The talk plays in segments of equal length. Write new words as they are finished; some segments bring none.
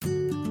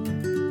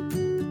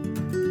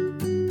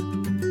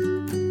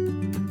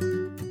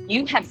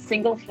You have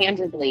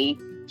single-handedly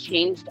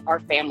changed our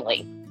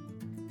family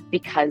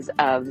because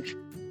of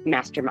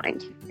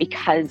Mastermind,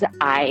 because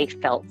I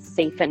felt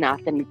safe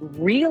enough and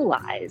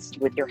realized,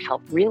 with your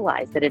help,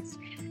 that it's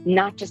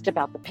not just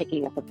about the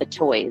picking up of the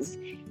toys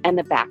and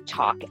the back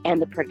talk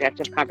and the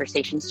productive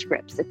conversation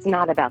scripts. It's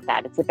not about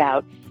that. It's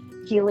about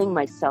healing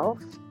myself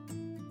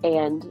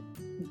and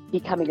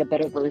becoming a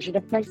better version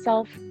of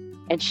myself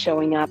and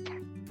showing up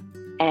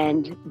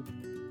and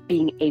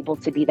being able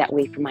to be that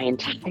way for my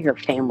entire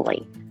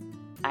family.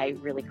 I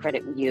really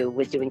credit you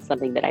with doing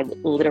something that I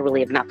literally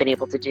have not been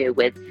able to do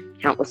with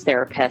countless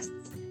therapists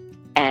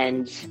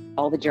and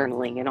all the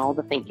journaling and all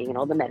the thinking and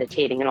all the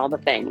meditating and all the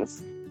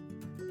things.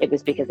 It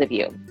was because of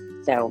you.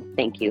 So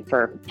thank you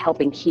for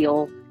helping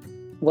heal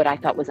what I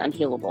thought was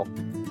unhealable.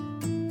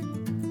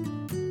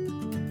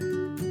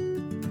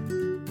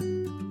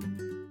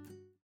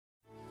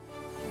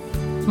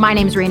 My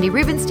name is Randy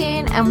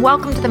Rubenstein, and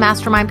welcome to the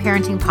Mastermind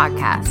Parenting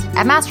Podcast.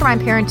 At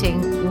Mastermind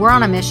Parenting, we're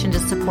on a mission to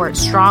support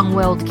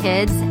strong-willed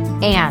kids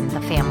and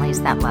the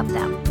families that love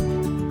them.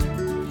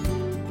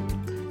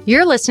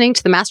 You're listening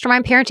to the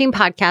Mastermind Parenting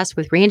Podcast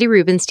with Randy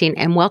Rubenstein,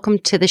 and welcome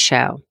to the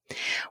show.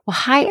 Well,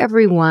 hi,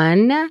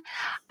 everyone.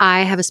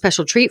 I have a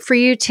special treat for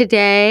you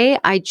today.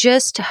 I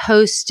just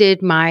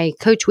hosted my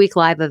Coach Week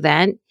Live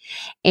event,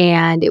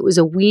 and it was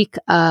a week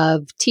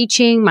of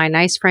teaching my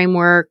NICE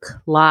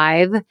framework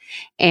live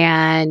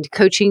and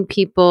coaching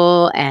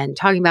people and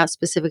talking about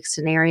specific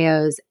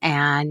scenarios.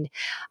 And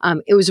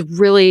it was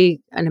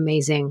really an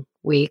amazing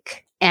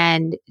week.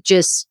 And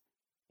just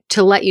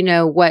to let you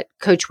know what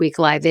Coach Week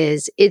Live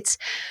is, it's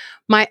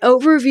my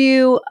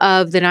overview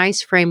of the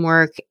NICE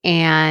framework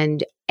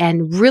and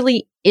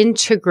really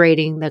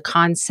integrating the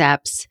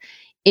concepts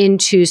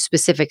into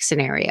specific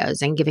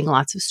scenarios and giving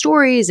lots of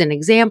stories and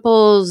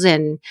examples.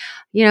 And,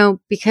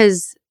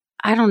 because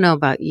I don't know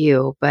about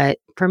you, but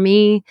for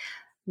me,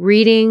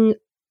 reading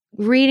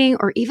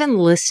or even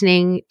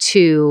listening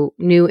to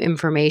new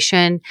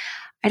information,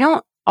 I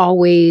don't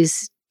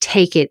always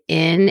take it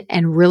in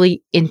and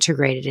really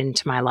integrate it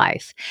into my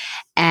life.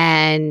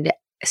 And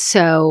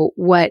so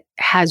what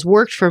has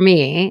worked for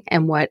me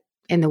and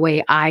the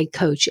way I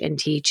coach and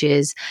teach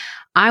is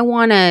I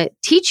want to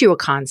teach you a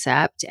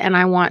concept and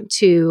I want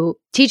to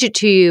teach it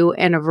to you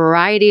in a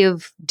variety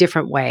of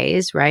different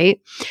ways, right?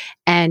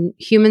 And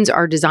humans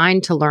are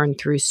designed to learn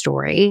through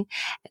story.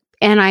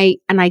 And I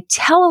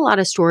tell a lot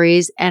of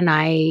stories and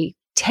I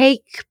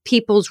take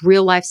people's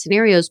real life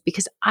scenarios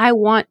because I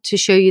want to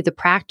show you the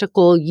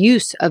practical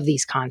use of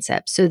these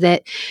concepts so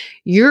that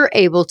you're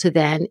able to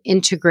then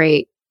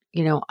integrate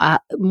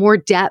more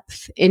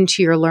depth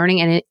into your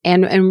learning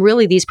and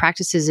really these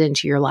practices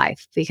into your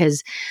life,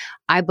 because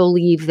I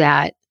believe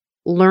that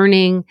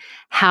learning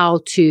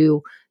how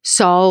to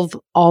solve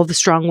all the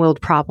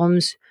strong-willed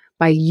problems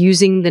by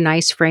using the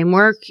NICE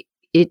framework,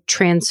 it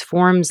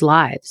transforms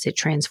lives. It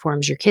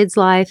transforms your kid's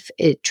life.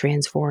 It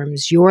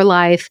transforms your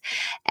life.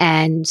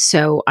 And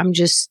so I'm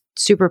just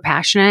super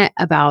passionate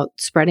about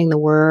spreading the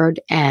word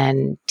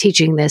and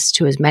teaching this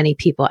to as many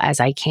people as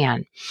I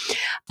can.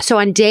 So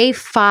on day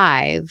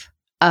 5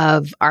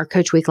 of our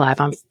Coach Week Live,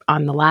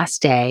 on the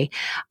last day,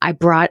 I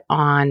brought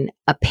on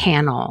a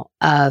panel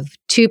of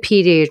 2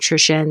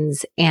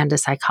 pediatricians and a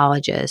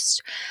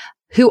psychologist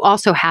who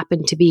also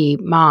happened to be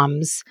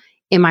moms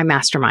in my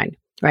mastermind,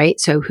 right?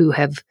 So who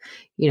have,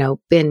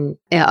 been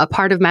a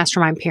part of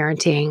Mastermind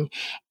Parenting.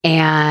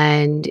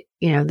 And,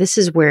 this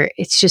is where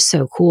it's just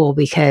so cool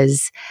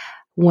because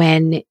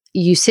when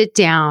you sit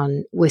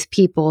down with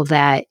people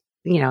that,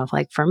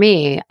 like for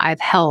me, I've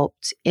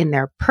helped in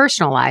their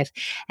personal life,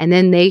 and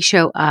then they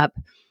show up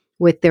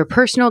with their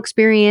personal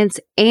experience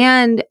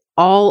and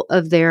all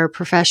of their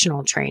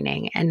professional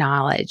training and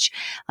knowledge.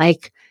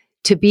 Like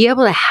to be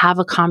able to have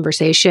a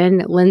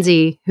conversation,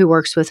 Lindsay, who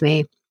works with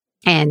me,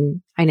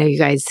 and I know you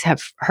guys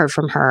have heard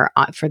from her,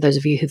 for those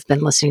of you who've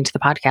been listening to the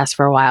podcast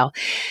for a while,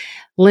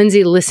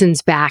 Lindsay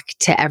listens back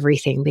to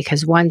everything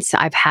because once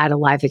I've had a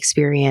live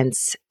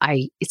experience,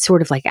 it's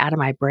sort of like out of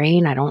my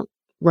brain. I don't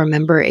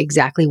remember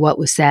exactly what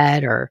was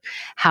said or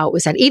how it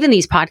was said. Even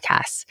these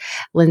podcasts,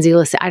 Lindsay,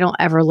 I don't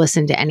ever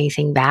listen to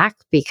anything back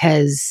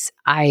because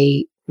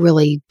I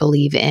really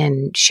believe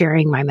in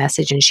sharing my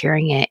message and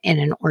sharing it in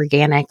an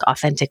organic,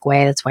 authentic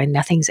way. That's why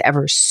nothing's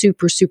ever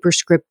super, super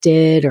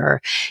scripted or,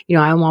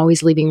 I'm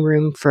always leaving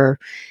room for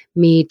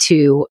me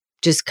to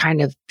just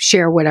kind of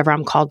share whatever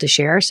I'm called to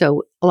share.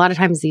 So a lot of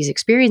times these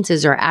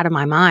experiences are out of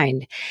my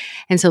mind.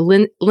 And so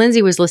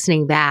Lindsay was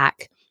listening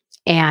back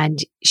and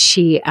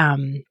she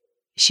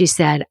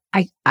said,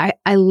 I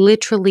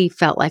literally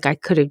felt like I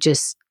could have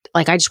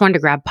I just wanted to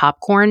grab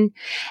popcorn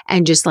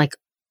and just like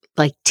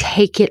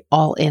take it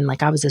all in.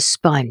 Like I was a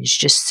sponge,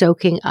 just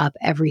soaking up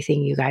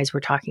everything you guys were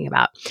talking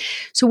about.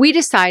 So we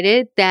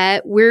decided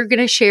that we're going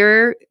to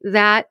share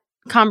that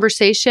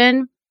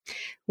conversation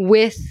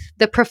with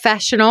the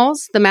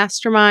professionals, the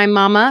Mastermind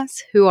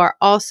Mamas, who are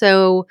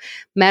also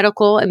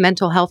medical and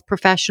mental health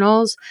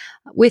professionals,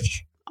 with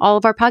all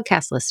of our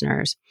podcast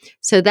listeners.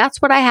 So that's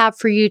what I have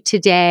for you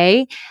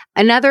today.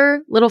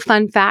 Another little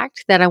fun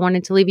fact that I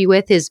wanted to leave you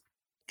with is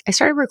I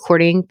started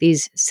recording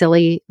these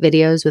silly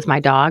videos with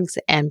my dogs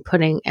and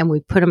we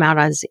put them out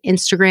as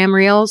Instagram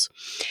reels.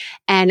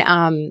 And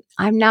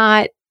I'm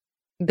not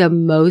the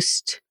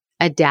most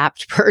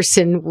adept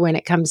person when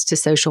it comes to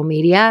social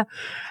media.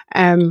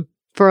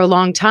 For a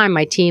long time,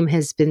 my team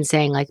has been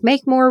saying like,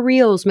 make more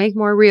reels, make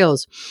more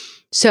reels.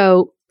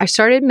 So I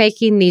started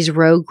making these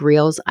rogue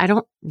reels. I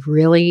don't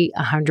really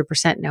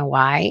 100% know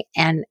why.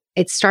 And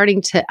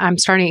I'm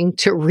starting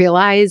to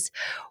realize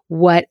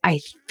what I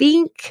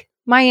think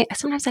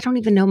sometimes I don't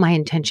even know my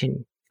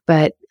intention,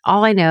 but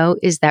all I know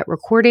is that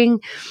recording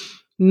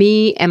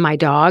me and my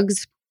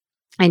dogs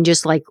and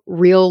just like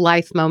real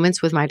life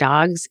moments with my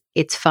dogs,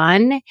 it's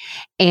fun.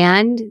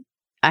 And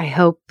I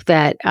hope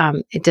that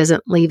it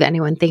doesn't leave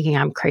anyone thinking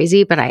I'm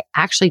crazy, but I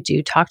actually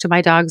do talk to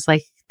my dogs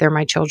like they're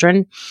my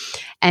children.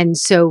 And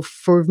so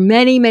for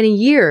many, many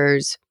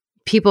years,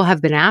 people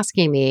have been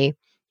asking me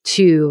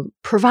to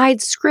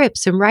provide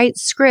scripts and write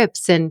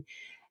scripts and,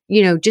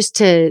 just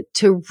to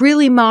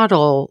really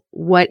model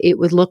what it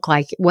would look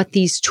like, what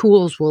these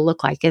tools will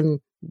look like in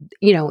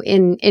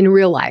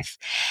real life.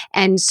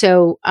 And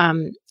so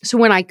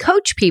when I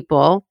coach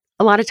people,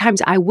 a lot of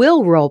times I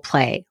will role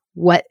play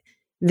what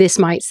this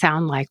might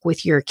sound like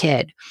with your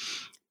kid.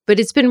 But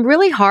it's been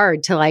really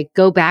hard to like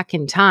go back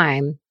in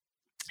time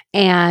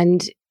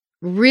and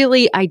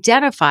really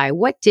identify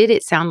what did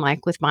it sound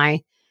like with my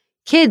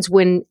kids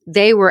when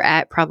they were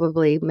at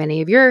probably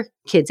many of your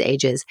kids'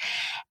 ages.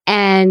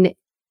 And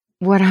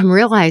what I'm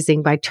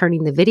realizing by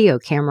turning the video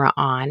camera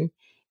on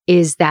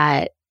is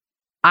that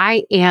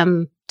I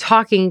am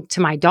talking to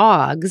my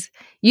dogs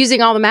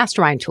using all the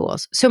mastermind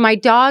tools. So my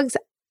dogs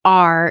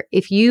are,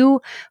 if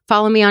you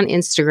follow me on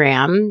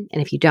Instagram,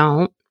 and if you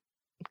don't,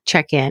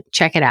 check it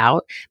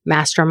out,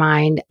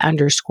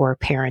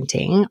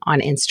 mastermind_parenting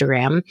on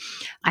Instagram.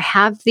 I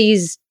have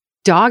these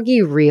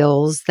doggy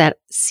reels that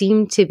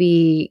seem to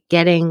be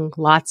getting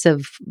lots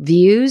of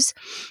views.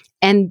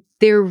 And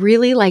they're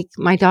really like,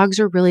 my dogs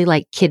are really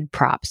like kid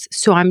props.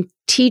 So I'm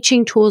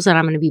teaching tools and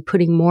I'm going to be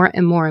putting more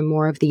and more and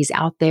more of these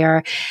out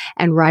there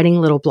and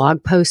writing little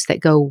blog posts that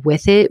go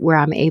with it where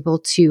I'm able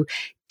to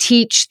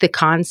teach the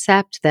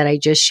concept that I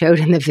just showed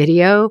in the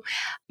video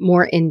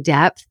more in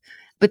depth.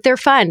 But they're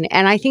fun.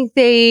 And I think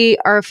they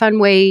are a fun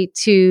way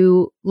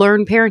to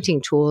learn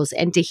parenting tools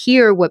and to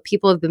hear what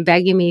people have been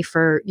begging me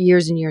for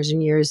years and years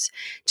and years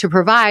to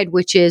provide,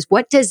 which is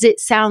what does it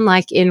sound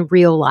like in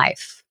real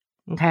life?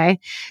 Okay.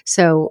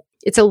 So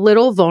it's a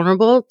little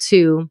vulnerable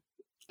to,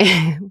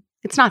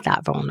 it's not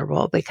that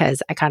vulnerable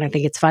because I kind of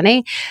think it's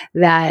funny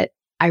that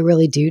I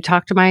really do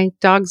talk to my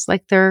dogs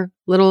like they're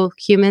little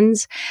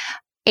humans.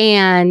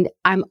 And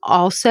I'm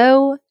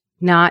also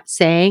not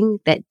saying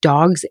that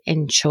dogs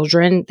and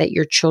children, that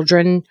your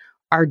children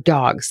are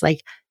dogs.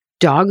 Like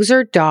dogs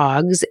are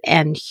dogs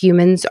and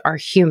humans are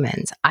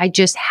humans. I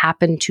just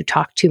happen to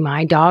talk to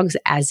my dogs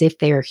as if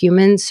they are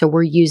humans. So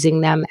we're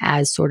using them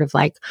as sort of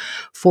like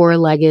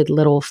four-legged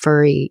little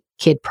furry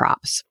kid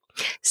props.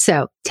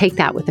 So take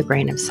that with a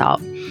grain of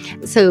salt.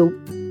 So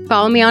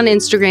follow me on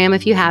Instagram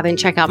if you haven't.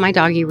 Check out my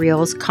doggy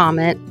reels,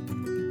 comment,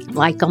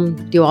 like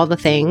them, do all the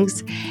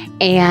things,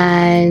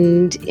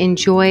 and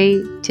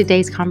enjoy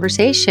today's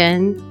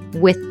conversation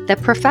with the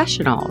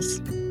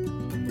professionals.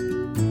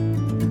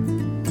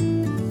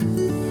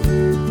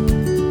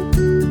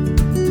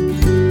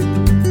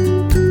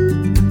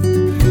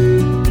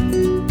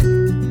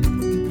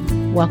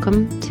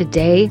 Welcome to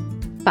day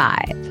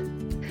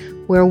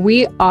 5, where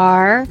we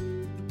are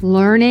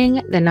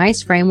learning the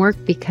NICE framework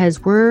because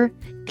we're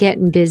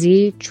getting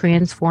busy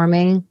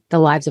transforming the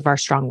lives of our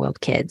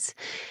strong-willed kids.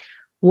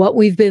 What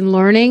we've been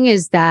learning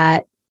is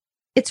that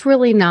it's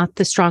really not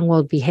the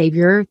strong-willed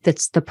behavior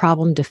that's the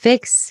problem to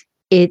fix.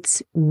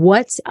 It's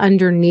what's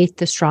underneath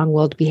the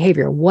strong-willed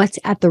behavior, what's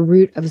at the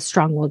root of a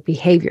strong-willed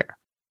behavior,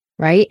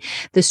 right?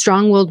 The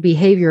strong-willed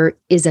behavior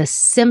is a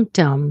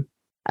symptom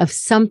of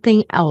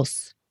something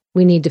else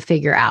we need to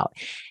figure out.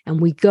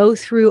 And we go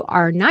through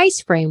our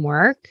NICE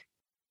framework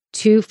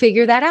to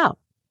figure that out,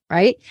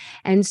 right?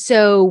 And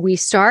so we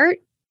start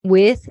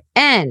with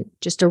N,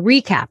 just a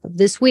recap of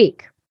this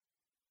week.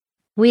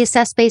 We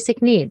assess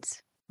basic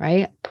needs,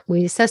 right?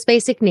 We assess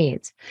basic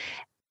needs.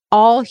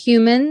 All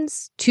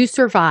humans to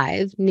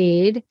survive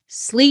need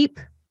sleep,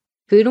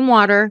 food and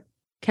water,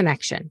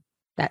 connection,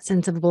 that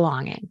sense of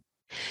belonging.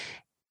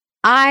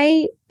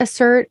 I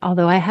assert,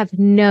 although I have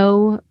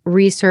no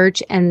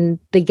research and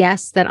the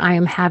guests that I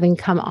am having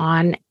come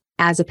on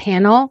as a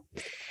panel,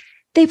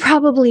 they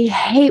probably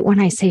hate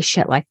when I say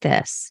shit like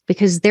this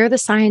because they're the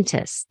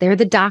scientists, they're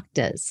the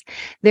doctors,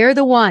 they're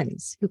the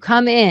ones who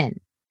come in,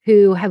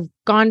 who have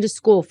gone to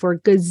school for a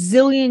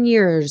gazillion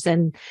years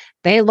and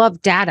they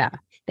love data,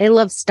 they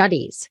love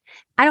studies.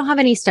 I don't have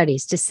any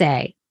studies to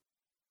say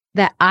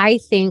that I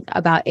think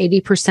about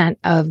 80%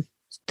 of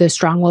the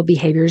strong-willed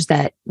behaviors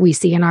that we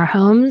see in our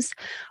homes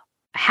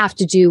have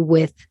to do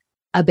with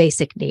a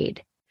basic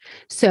need.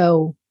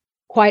 So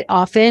quite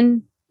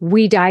often,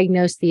 we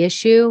diagnose the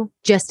issue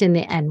just in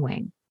the N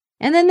wing.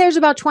 And then there's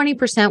about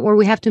 20% where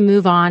we have to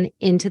move on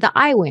into the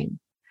I wing.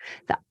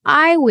 The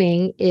I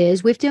wing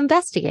is we have to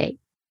investigate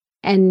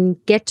and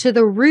get to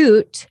the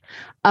root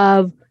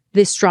of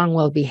this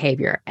strong-willed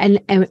behavior and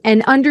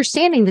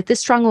understanding that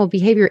this strong-willed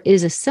behavior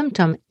is a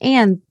symptom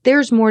and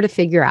there's more to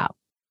figure out.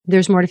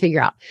 There's more to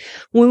figure out.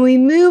 When we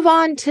move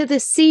on to the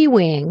C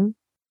wing,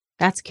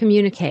 that's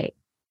communicate,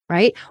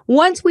 right?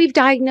 Once we've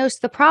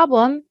diagnosed the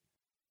problem,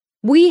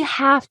 we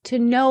have to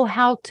know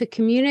how to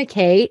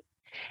communicate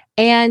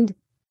and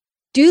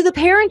do the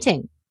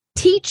parenting,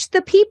 teach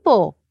the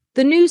people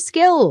the new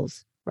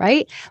skills,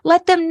 right?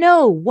 Let them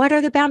know what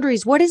are the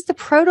boundaries, what is the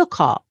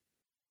protocol,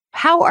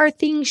 how are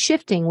things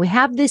shifting? We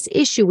have this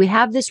issue, we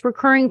have this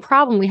recurring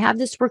problem, we have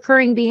this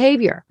recurring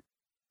behavior,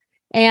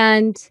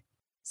 and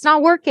it's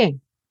not working.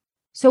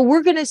 So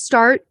we're going to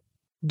start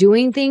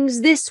doing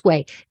things this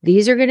way.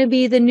 These are going to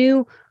be the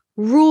new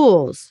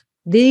rules.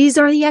 These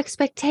are the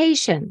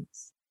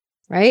expectations,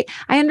 right?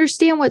 I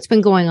understand what's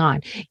been going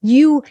on.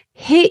 You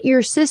hit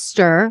your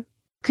sister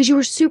because you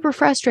were super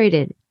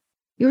frustrated.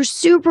 You were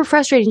super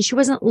frustrated and she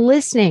wasn't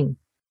listening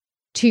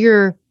to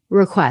your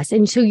request.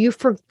 And so you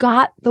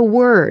forgot the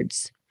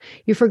words.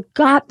 You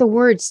forgot the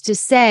words to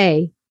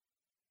say,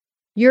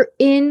 you're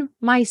in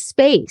my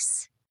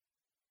space.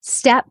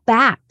 Step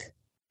back.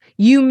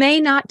 You may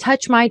not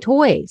touch my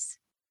toys,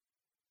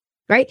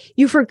 right?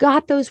 You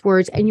forgot those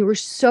words and you were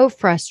so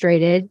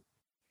frustrated.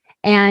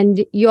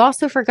 And you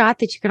also forgot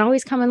that you can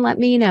always come and let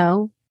me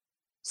know.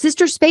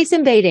 Sister's space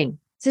invading.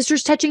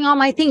 Sister's touching all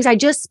my things. I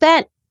just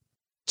spent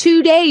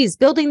 2 days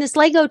building this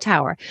Lego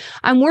tower.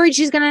 I'm worried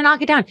she's going to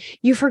knock it down.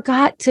 You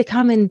forgot to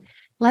come and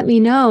let me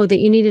know that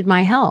you needed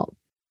my help.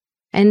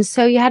 And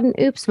so you had an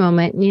oops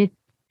moment and you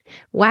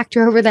whacked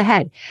her over the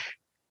head.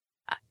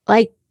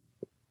 Like,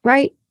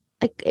 right?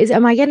 Like,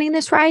 am I getting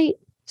this right?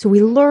 So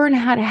we learn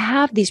how to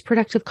have these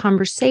productive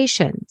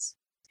conversations.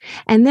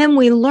 And then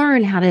we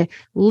learn how to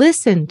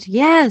listen to,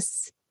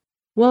 yes.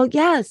 Well,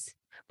 yes.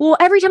 Well,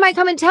 every time I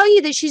come and tell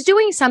you that she's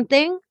doing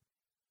something,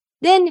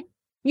 then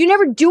you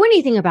never do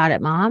anything about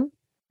it, Mom.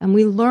 And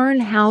we learn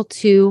how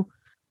to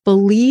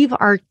believe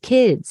our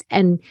kids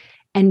and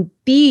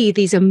be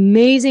these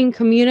amazing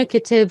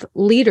communicative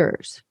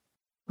leaders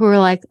who are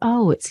like,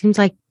 oh, it seems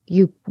like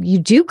you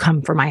do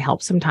come for my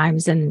help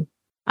sometimes and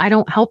I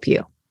don't help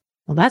you.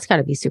 Well, that's got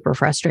to be super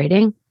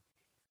frustrating.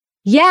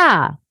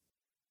 Yeah,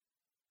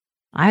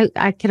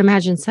 I can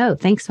imagine so.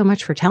 Thanks so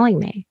much for telling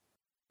me.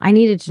 I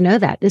needed to know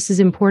that. This is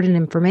important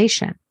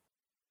information.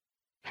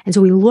 And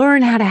so we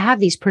learn how to have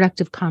these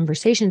productive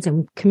conversations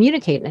and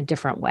communicate in a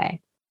different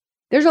way.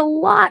 There's a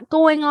lot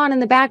going on in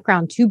the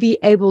background to be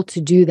able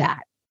to do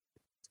that.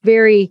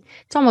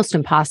 It's almost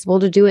impossible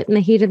to do it in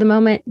the heat of the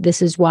moment.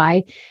 This is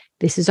why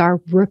this is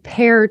our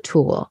repair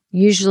tool.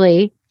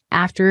 Usually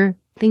after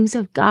things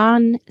have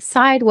gone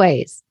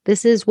sideways,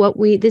 this is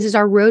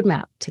our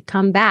roadmap to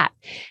come back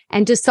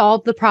and to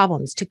solve the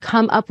problems, to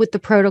come up with the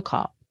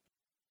protocol,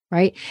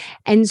 right?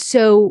 And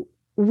so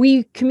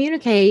we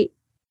communicate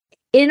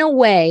in a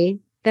way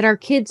that our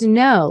kids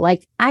know,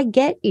 like, I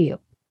get you.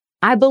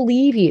 I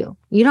believe you.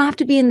 You don't have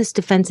to be in this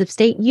defensive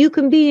state. You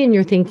can be in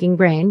your thinking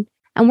brain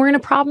and we're going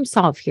to problem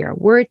solve here.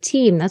 We're a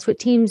team. That's what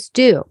teams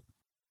do.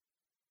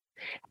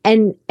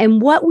 And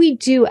what we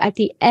do at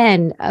the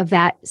end of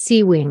that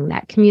C wing,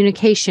 that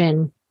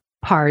communication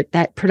part,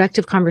 that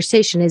productive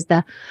conversation is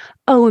the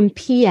O and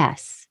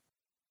PS.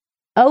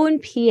 O and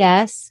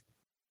PS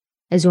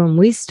is when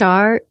we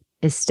start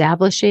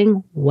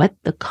establishing what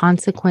the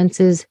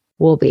consequences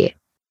will be.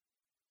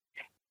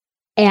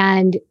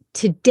 And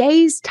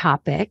today's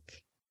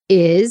topic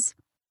is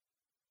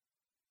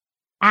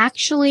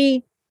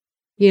actually,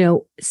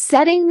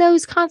 setting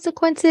those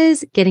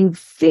consequences, getting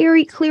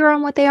very clear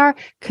on what they are,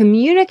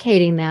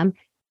 communicating them,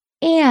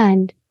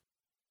 and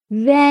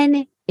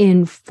then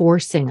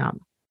enforcing them,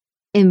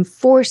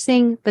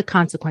 enforcing the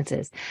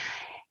consequences.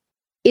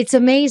 It's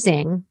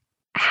amazing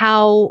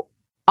how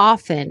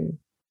often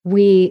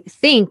we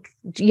think,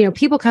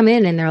 people come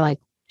in and they're like,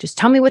 just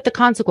tell me what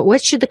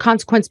should the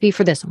consequence be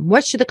for this?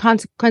 What should the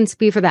consequence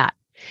be for that?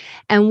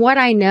 And what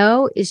I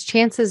know is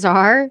chances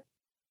are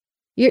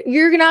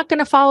you're not going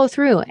to follow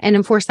through and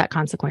enforce that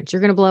consequence. You're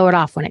going to blow it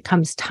off when it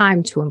comes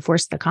time to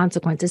enforce the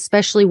consequence,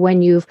 especially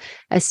when you've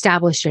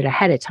established it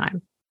ahead of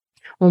time.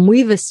 When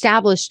we've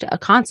established a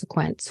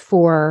consequence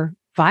for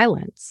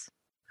violence,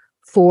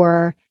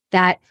 for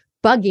that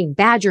bugging,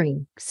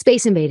 badgering,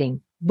 space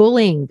invading,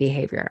 bullying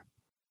behavior,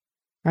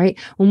 right?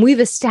 When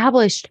we've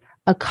established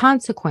a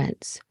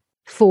consequence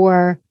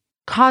for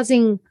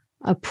causing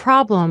a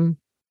problem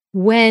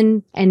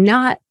and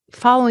not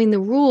following the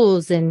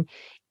rules and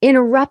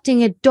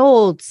interrupting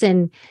adults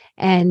and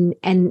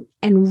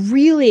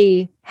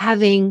really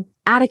having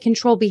out of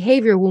control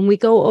behavior when we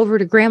go over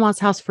to grandma's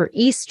house for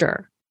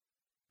Easter,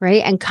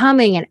 right? And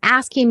coming and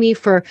asking me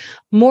for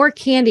more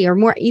candy or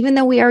more, even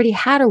though we already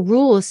had a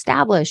rule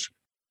established.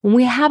 When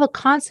we have a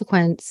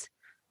consequence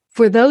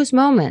for those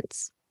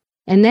moments,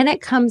 and then it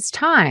comes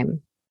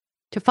time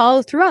to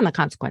follow through on the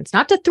consequence,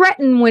 not to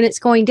threaten when it's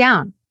going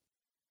down,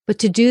 but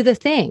to do the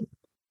thing,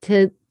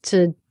 to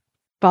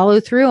follow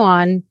through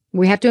on.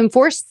 We have to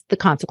enforce the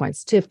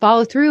consequence, to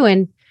follow through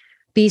and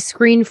be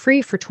screen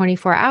free for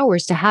 24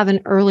 hours, to have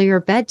an earlier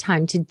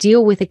bedtime, to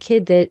deal with a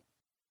kid that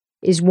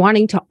is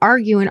wanting to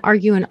argue and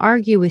argue and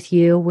argue with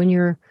you when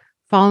you're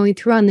following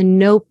through on the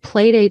no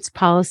play dates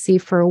policy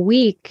for a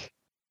week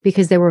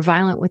because they were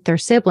violent with their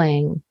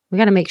sibling. We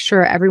got to make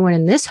sure everyone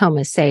in this home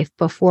is safe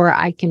before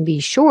I can be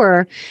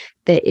sure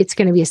that it's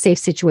going to be a safe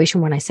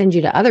situation when I send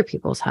you to other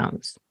people's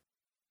homes.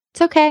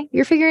 It's okay.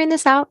 You're figuring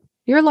this out.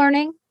 You're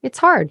learning. It's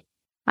hard.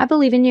 I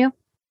believe in you,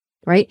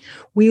 right?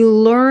 We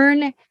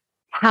learn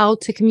how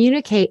to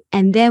communicate,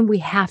 and then we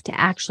have to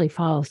actually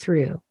follow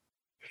through.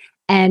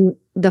 And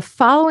the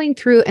following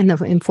through and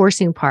the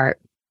enforcing part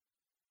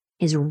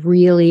is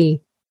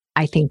really,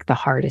 I think, the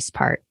hardest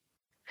part,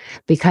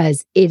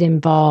 because it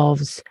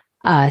involves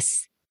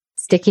us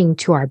sticking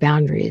to our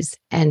boundaries.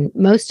 And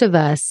most of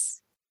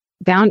us,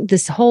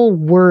 this whole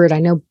word, I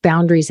know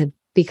boundaries have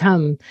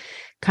become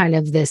kind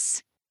of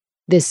this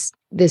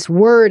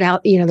word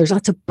out, there's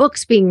lots of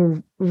books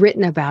being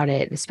written about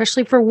it,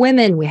 especially for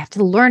women. We have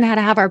to learn how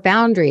to have our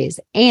boundaries.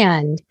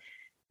 And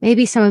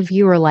maybe some of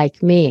you are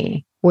like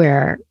me,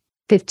 where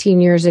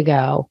 15 years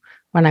ago,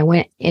 when I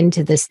went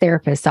into this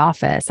therapist's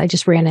office, I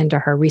just ran into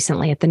her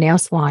recently at the nail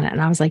salon.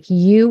 And I was like,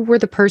 you were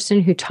the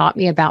person who taught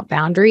me about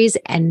boundaries.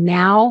 And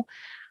now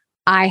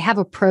I have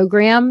a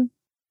program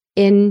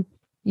in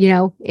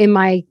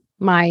my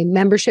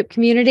membership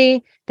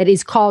community that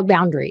is called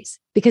Boundaries,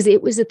 because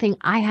it was a thing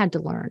I had to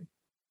learn.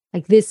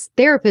 Like, this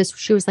therapist,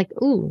 she was like,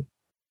 ooh,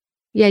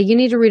 yeah, you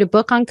need to read a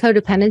book on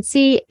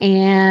codependency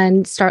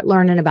and start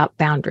learning about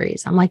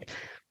boundaries. I'm like,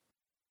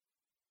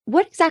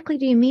 what exactly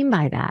do you mean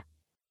by that?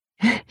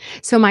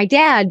 So my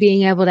dad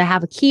being able to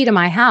have a key to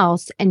my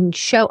house and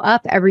show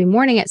up every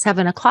morning at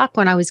 7:00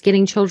 when I was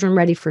getting children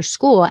ready for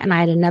school and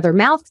I had another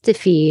mouth to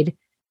feed,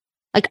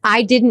 like,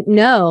 I didn't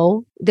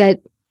know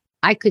that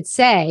I could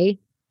say,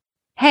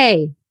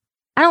 hey,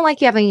 I don't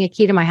like you having a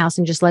key to my house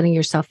and just letting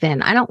yourself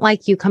in. I don't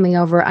like you coming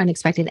over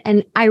unexpected.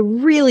 And I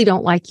really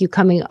don't like you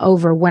coming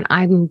over when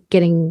I'm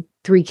getting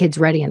 3 kids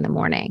ready in the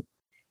morning.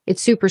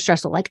 It's super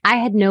stressful. Like, I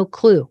had no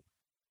clue.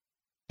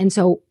 And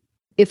so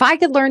if I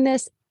could learn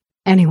this,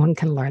 anyone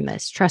can learn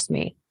this. Trust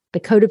me. The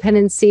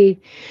codependency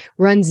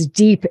runs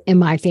deep in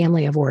my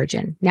family of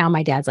origin. Now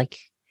my dad's like,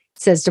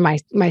 says to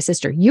my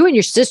sister, you and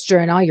your sister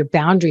and all your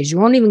boundaries, you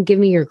won't even give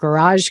me your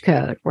garage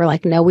code. We're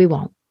like, no, we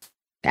won't.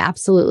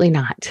 Absolutely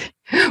not.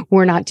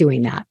 We're not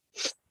doing that.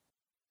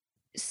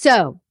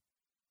 So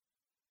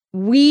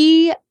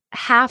we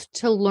have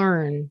to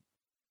learn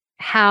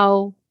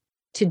how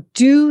to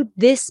do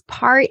this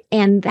part.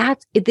 And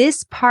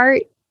this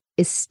part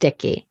is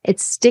sticky.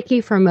 It's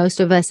sticky for most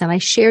of us. And I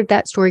shared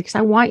that story because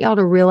I want y'all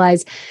to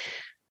realize,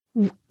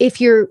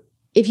 if you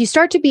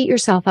start to beat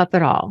yourself up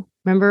at all,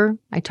 remember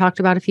I talked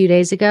about a few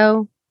days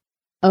ago,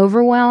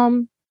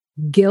 overwhelm,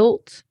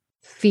 guilt,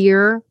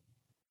 fear,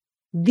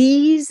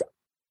 these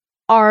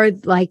are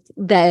like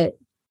the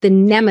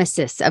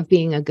nemesis of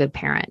being a good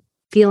parent,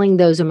 feeling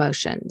those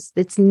emotions.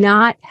 It's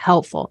not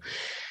helpful.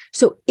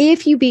 So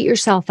if you beat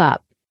yourself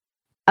up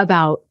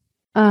about,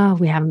 oh,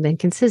 we haven't been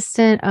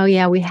consistent. Oh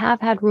yeah, we have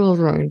had rules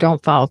where we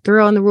don't follow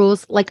through on the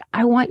rules. Like,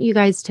 I want you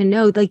guys to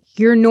know, like,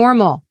 you're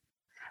normal.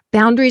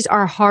 Boundaries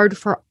are hard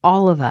for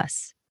all of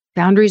us.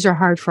 Boundaries are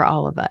hard for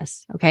all of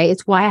us. Okay.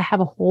 It's why I have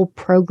a whole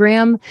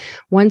program.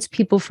 Once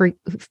people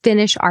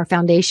finish our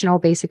foundational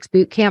basics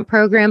boot camp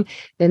program,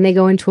 then they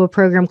go into a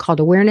program called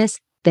awareness.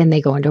 Then they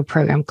go into a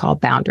program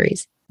called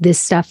boundaries. This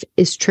stuff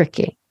is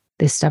tricky.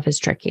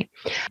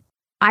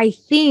 I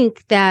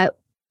think that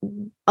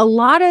a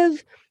lot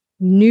of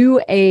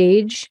new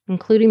age,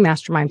 including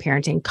mastermind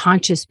parenting,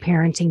 conscious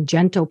parenting,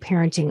 gentle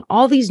parenting,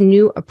 all these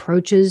new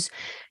approaches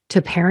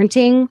to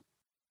parenting,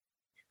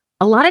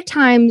 a lot of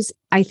times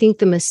I think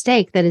the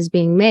mistake that is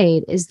being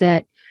made is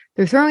that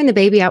they're throwing the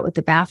baby out with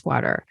the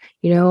bathwater.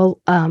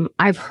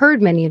 I've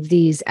heard many of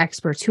these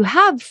experts who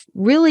have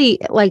really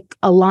like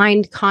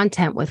aligned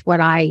content with what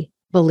I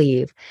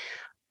believe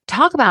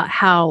talk about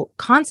how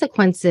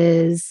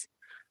consequences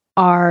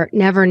are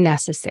never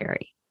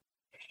necessary.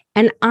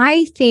 And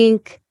I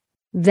think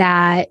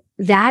that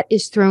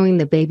is throwing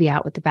the baby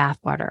out with the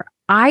bathwater.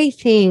 I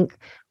think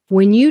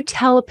when you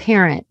tell a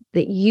parent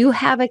that you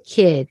have a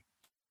kid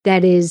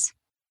that is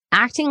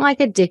acting like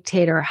a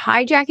dictator,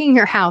 hijacking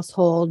your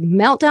household,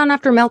 meltdown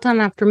after meltdown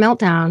after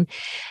meltdown,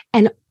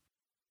 and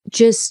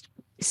just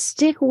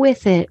stick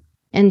with it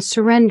and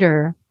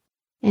surrender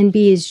and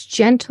be as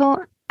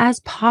gentle as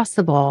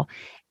possible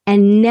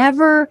and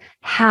never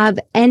have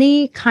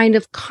any kind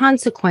of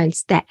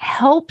consequence that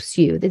helps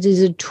you, that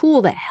is a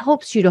tool that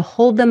helps you to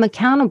hold them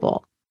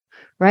accountable,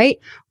 right?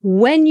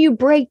 When you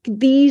break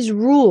these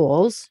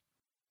rules,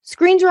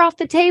 screens are off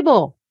the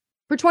table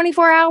for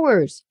 24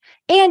 hours.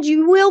 And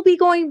you will be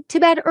going to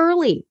bed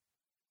early.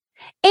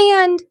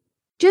 And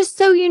just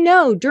so you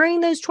know,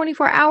 during those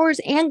 24 hours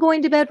and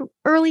going to bed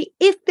early,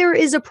 if there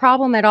is a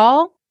problem at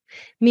all,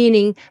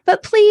 meaning,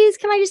 but please,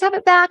 can I just have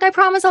it back? I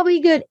promise I'll be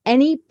good.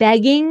 Any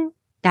begging,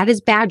 that is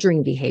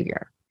badgering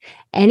behavior.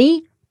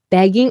 Any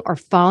begging or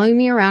following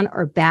me around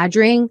or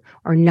badgering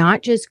or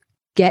not just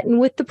getting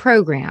with the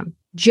program,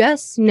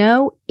 just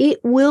know it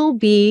will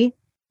be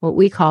what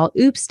we call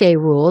oops day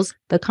rules,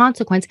 the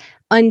consequence,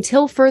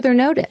 until further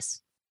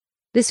notice.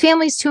 This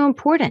family's too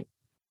important.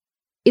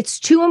 It's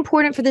too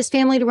important for this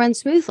family to run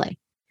smoothly.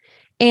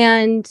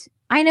 And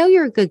I know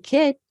you're a good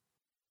kid.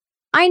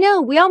 I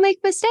know we all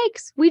make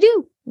mistakes. We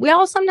do. We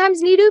all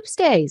sometimes need oops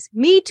days.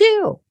 Me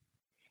too.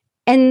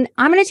 And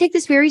I'm going to take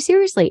this very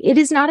seriously. It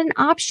is not an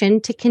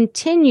option to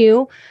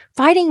continue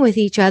fighting with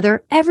each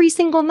other every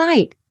single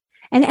night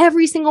and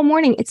every single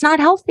morning. It's not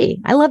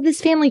healthy. I love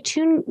this family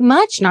too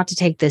much not to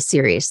take this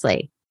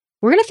seriously.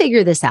 We're going to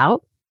figure this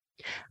out.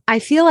 I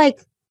feel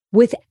like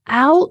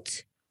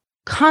without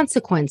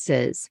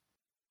consequences,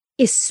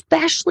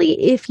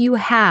 especially if you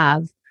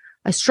have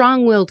a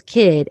strong-willed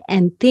kid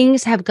and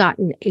things have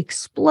gotten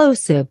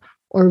explosive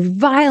or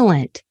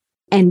violent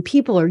and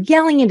people are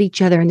yelling at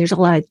each other and there's a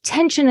lot of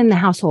tension in the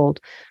household,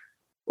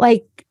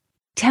 like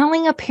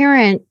telling a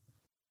parent,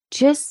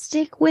 just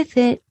stick with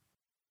it,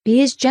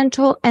 be as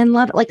gentle and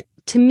love. Like,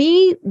 to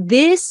me,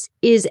 this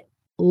is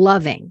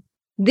loving.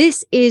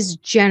 This is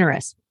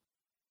generous.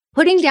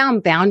 Putting down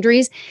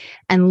boundaries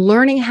and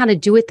learning how to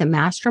do it the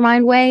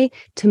mastermind way,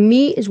 to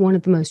me, is one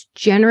of the most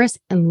generous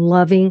and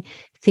loving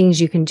things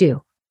you can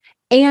do.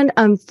 And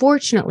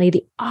unfortunately,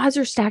 the odds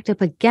are stacked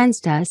up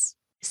against us,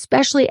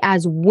 especially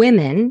as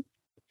women,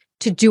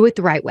 to do it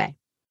the right way.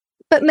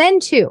 But men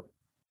too.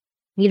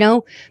 You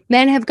know,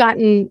 men have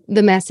gotten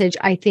the message,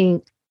 I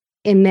think,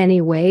 in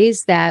many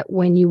ways, that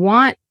when you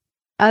want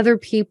other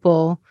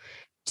people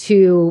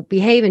to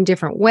behave in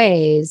different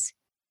ways,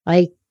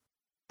 like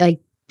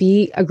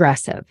be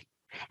aggressive.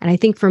 And I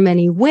think for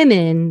many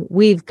women,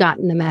 we've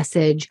gotten the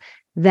message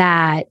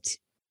that,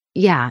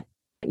 yeah,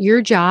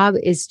 your job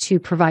is to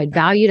provide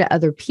value to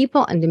other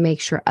people and to make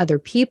sure other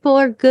people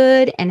are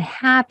good and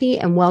happy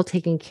and well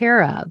taken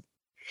care of.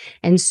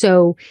 And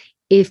so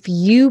if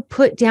you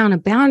put down a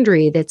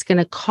boundary that's going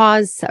to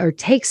cause or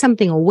take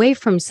something away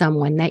from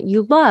someone that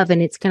you love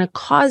and it's going to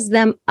cause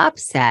them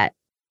upset,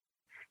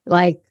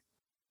 like,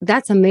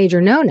 that's a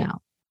major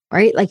no-no,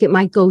 right? Like, it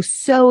might go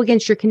so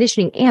against your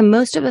conditioning. And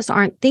most of us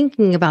aren't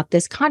thinking about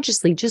this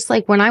consciously. Just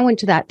like when I went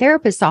to that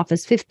therapist's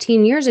office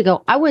 15 years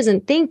ago, I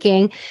wasn't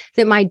thinking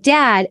that my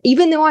dad,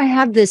 even though I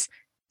have this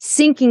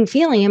sinking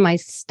feeling in my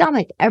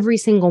stomach every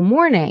single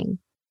morning,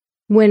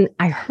 when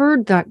I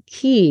heard that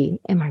key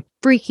in my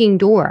freaking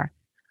door,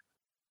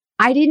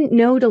 I didn't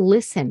know to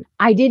listen.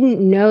 I didn't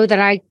know that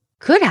I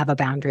could have a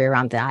boundary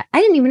around that. I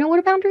didn't even know what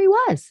a boundary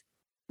was,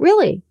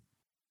 really,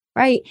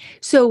 right?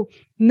 So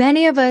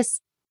many of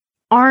us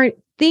aren't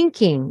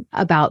thinking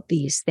about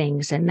these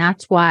things. And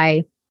that's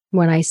why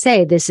when I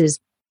say this is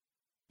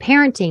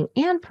parenting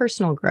and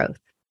personal growth,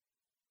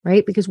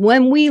 right? Because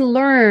when we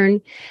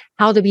learn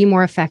how to be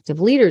more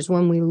effective leaders,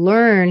 when we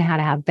learn how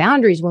to have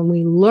boundaries, when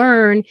we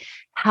learn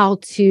how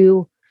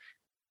to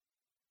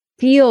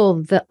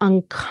feel the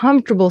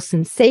uncomfortable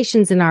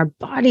sensations in our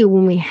body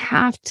when we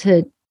have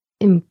to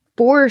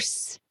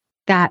enforce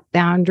that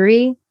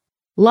boundary,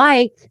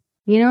 like,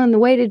 and the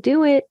way to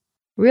do it,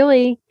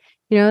 really,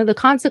 to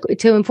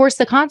enforce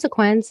the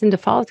consequence and to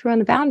follow through on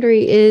the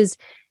boundary is,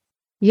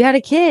 you had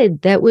a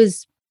kid that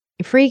was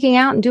freaking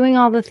out and doing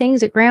all the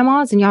things at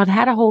grandma's, and y'all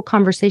had a whole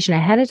conversation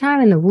ahead of time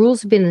and the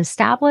rules have been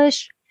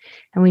established.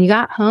 And when you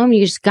got home,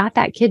 you just got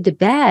that kid to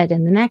bed,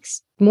 and the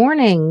next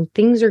morning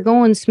things are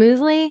going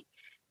smoothly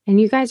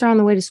and you guys are on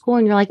the way to school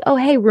and you're like, oh,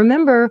 hey,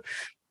 remember,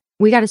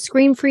 we got a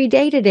screen-free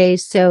day today.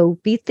 So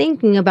be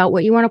thinking about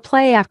what you want to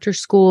play after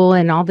school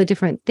and all the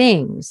different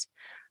things.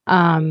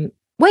 Wait,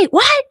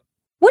 what?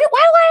 Why do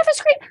I have a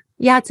screen?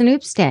 Yeah, it's an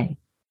oops day.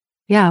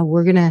 Yeah,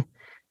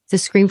 it's a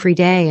screen-free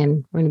day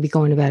and we're going to be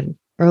going to bed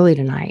early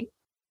tonight.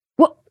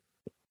 Well,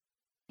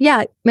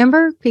 yeah,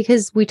 remember?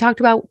 Because we talked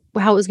about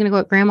how it was going to go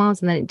at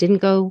grandma's and then it didn't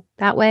go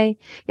that way.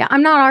 Yeah,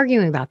 I'm not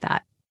arguing about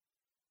that.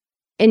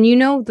 And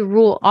the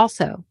rule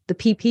also, the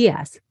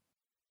PPS.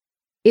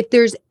 If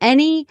there's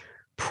any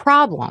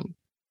problem,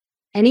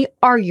 any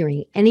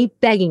arguing, any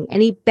begging,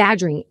 any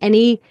badgering,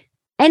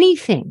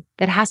 anything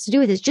that has to do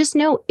with this, just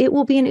know it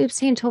will be an oops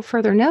day until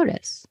further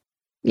notice.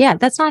 Yeah,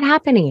 that's not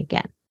happening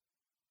again.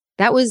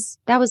 That was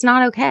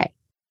not okay.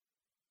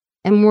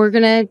 And we're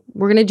gonna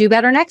do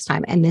better next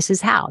time. And this is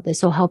how.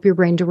 This will help your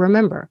brain to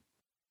remember.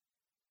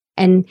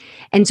 And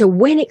so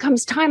when it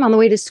comes time on the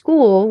way to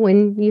school,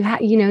 when you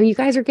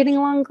guys are getting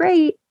along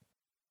great,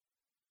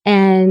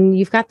 and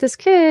you've got this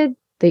kid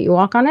that you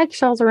walk on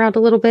eggshells around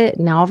a little bit,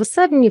 and now all of a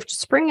sudden you have to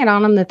spring it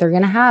on them that they're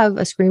gonna have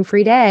a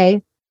screen-free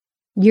day.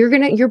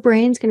 Your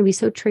brain's gonna be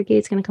so tricky.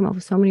 It's gonna come up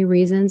with so many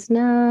reasons.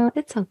 No,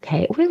 it's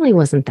okay. It really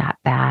wasn't that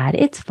bad.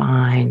 It's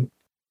fine.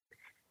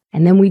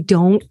 And then we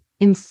don't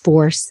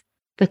enforce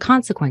the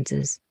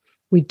consequences.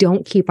 We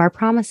don't keep our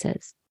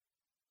promises.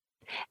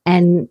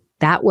 And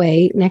that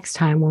way, next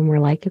time when we're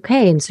like,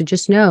 okay, and so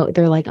just know,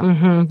 they're like,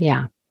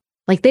 yeah.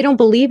 Like, they don't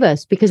believe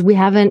us because we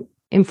haven't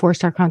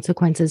enforced our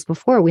consequences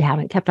before. We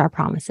haven't kept our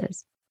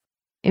promises.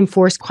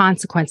 Enforce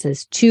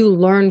consequences to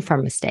learn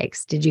from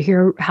mistakes. Did you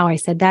hear how I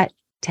said that?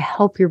 To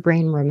help your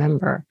brain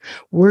remember.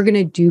 We're going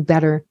to do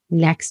better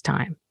next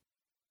time.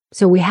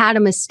 So we had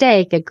a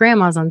mistake at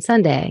grandma's on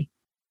Sunday,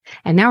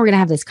 and now we're going to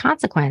have this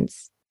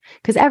consequence.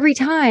 Because every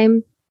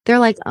time they're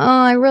like, oh,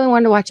 I really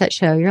wanted to watch that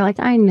show. You're like,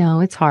 I know,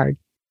 it's hard.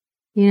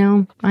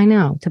 I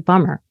know, it's a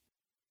bummer.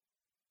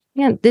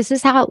 Yeah, this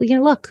is how,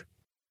 look,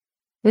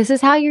 this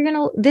is how you're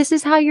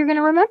going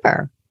to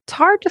remember. It's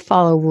hard to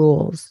follow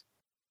rules.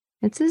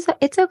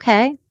 It's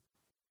okay.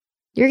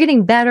 You're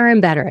getting better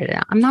and better at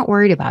it. I'm not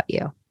worried about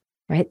you,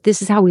 right?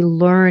 This is how we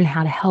learn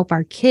how to help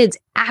our kids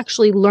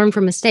actually learn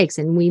from mistakes,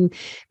 and we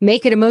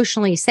make it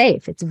emotionally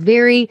safe. It's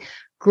very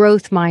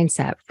growth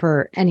mindset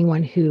for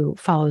anyone who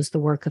follows the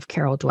work of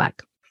Carol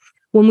Dweck.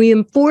 When we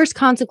enforce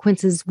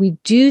consequences, we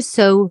do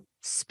so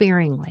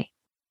sparingly.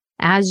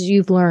 As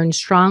you've learned,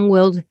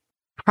 strong-willed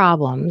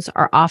problems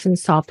are often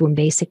solved when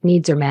basic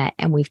needs are met,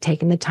 and we've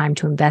taken the time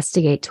to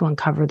investigate to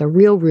uncover the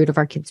real root of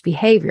our kids'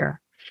 behavior.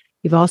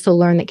 You've also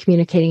learned that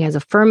communicating as a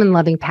firm and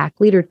loving pack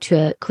leader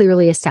to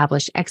clearly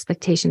establish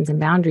expectations and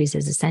boundaries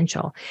is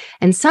essential.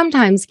 And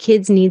sometimes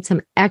kids need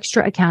some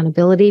extra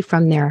accountability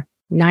from their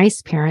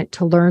nice parent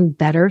to learn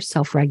better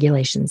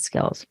self-regulation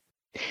skills.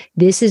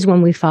 This is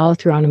when we follow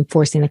through on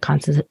enforcing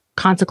the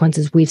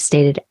consequences we've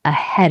stated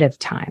ahead of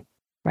time,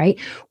 right?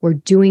 We're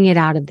doing it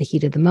out of the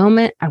heat of the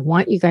moment. I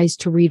want you guys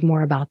to read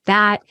more about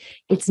that.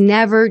 It's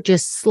never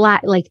just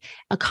like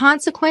a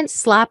consequence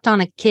slapped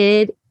on a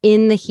kid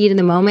in the heat of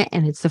the moment,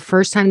 and it's the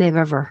first time they've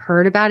ever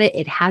heard about it.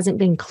 It hasn't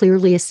been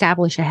clearly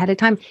established ahead of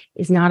time.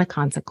 Is not a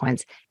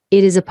consequence.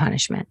 It is a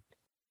punishment.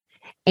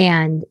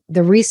 And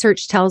the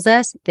research tells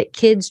us that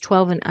kids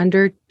 12 and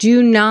under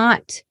do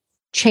not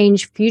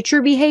change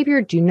future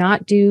behavior, do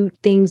not do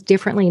things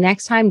differently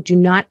next time, do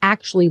not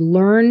actually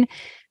learn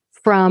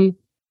from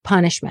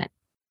punishment.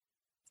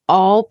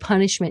 All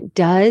punishment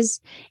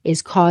does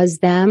is cause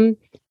them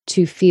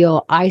to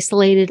feel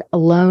isolated,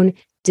 alone,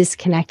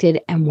 disconnected,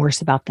 and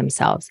worse about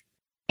themselves.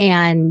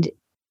 And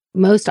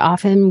most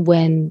often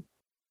when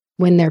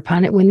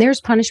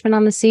there's punishment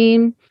on the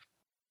scene,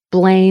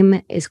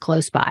 blame is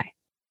close by.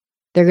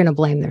 They're going to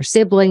blame their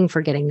sibling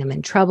for getting them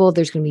in trouble.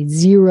 There's going to be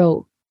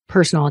zero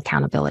personal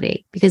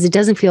accountability because it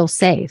doesn't feel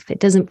safe. It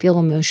doesn't feel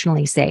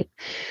emotionally safe.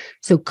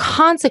 So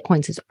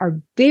consequences are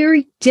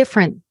very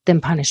different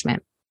than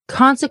punishment.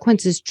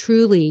 Consequences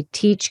truly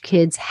teach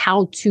kids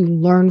how to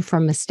learn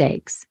from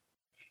mistakes.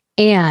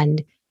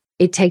 And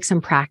it takes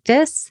some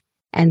practice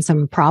and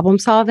some problem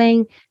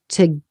solving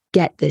to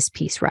get this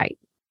piece right.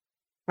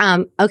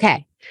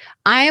 Okay.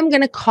 I am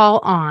going to call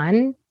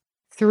on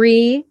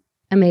 3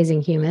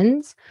 amazing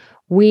humans.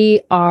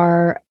 We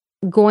are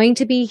going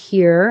to be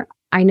here.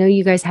 I know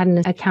you guys had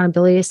an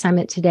accountability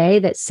assignment today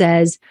that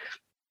says,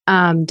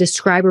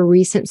 describe a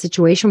recent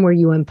situation where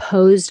you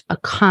imposed a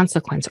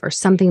consequence or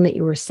something that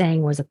you were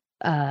saying was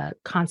a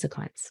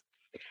consequence.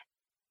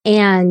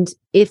 And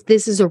if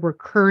this is a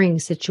recurring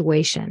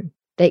situation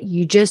that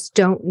you just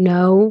don't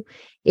know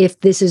if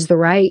this is the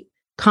right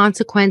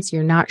consequence,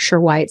 you're not sure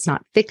why it's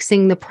not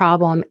fixing the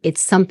problem,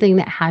 it's something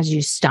that has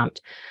you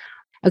stumped.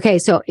 Okay,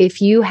 so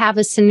if you have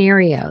a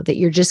scenario that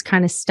you're just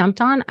kind of stumped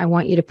on, I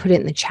want you to put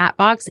it in the chat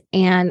box,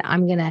 and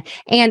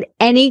and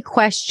any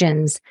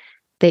questions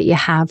that you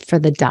have for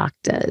the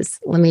doctors.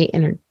 Let me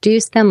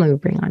introduce them. Let me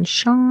bring on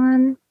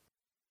Sean.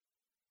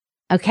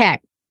 Okay.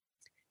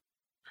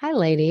 Hi,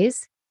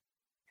 ladies.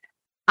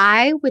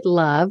 I would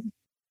love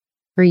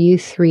for you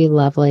 3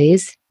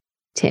 lovelies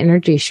to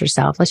introduce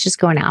yourself. Let's just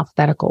go in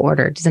alphabetical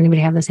order. Does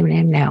anybody have the same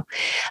name? No.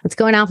 Let's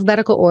go in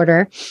alphabetical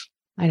order.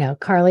 I know.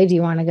 Carly, do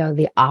you want to go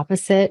the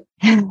opposite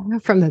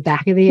from the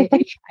back of the...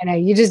 I know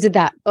you just did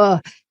that.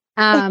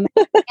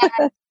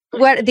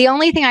 The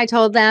only thing I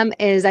told them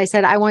is I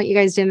said, I want you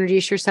guys to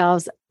introduce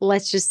yourselves.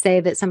 Let's just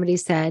say that somebody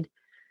said,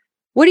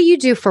 what do you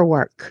do for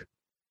work?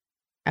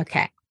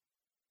 Okay.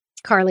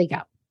 Carly,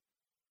 go.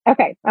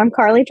 Okay. I'm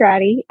Carly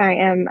Dratty. I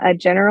am a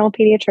general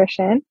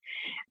pediatrician.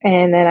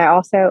 And then I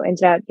also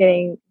ended up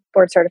getting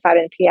board certified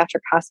in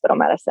pediatric hospital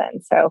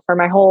medicine. So for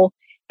my whole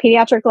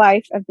pediatric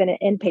life, I've been an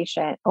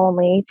inpatient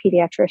only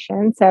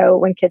pediatrician. So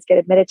when kids get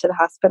admitted to the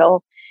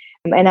hospital,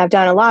 and I've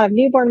done a lot of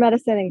newborn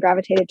medicine and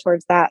gravitated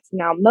towards that. So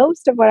now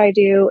most of what I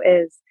do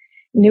is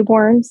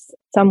newborns,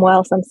 some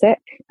well, some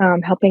sick,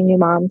 helping new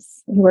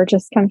moms who are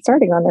just kind of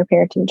starting on their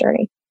parenting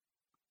journey.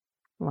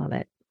 Love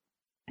it.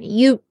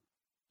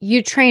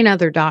 You train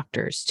other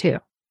doctors too.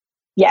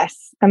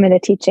 Yes, I'm in a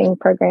teaching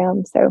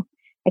program. So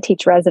I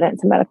teach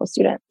residents and medical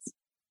students.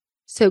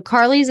 So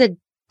Carly's a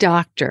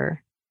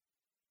doctor.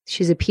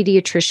 She's a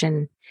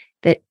pediatrician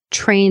that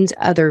trains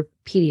other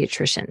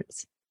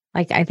pediatricians.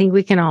 Like, I think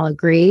we can all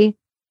agree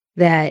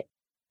that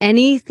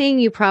anything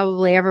you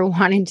probably ever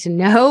wanted to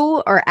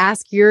know or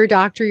ask your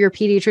doctor, your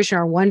pediatrician,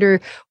 or wonder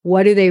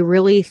what do they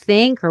really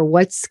think or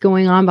what's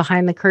going on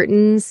behind the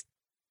curtains,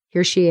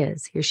 here she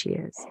is.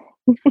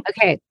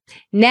 Okay,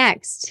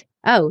 next.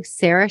 Oh,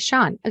 Sarah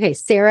Sean. Okay,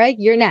 Sarah,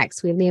 you're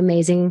next. We have the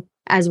amazing,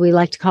 as we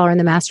like to call her in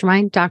the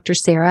mastermind, Dr.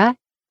 Sarah.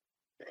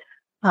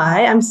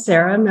 Hi, I'm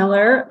Sarah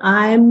Miller.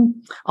 I'm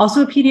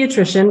also a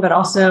pediatrician, but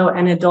also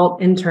an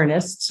adult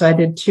internist. So I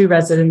did 2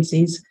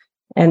 residencies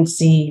and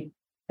see,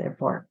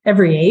 therefore,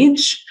 every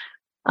age.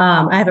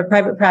 I have a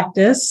private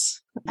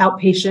practice,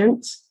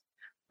 outpatient,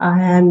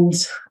 and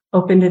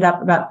opened it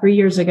up about 3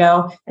 years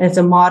ago. And it's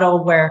a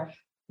model where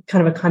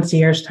kind of a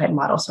concierge type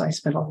model. So I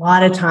spend a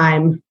lot of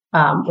time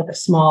with a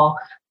small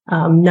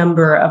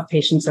number of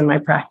patients in my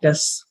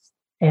practice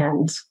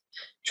and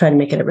try to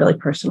make it a really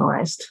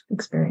personalized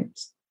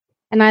experience.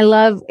 And I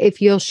love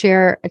if you'll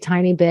share a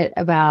tiny bit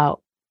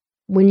about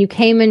when you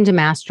came into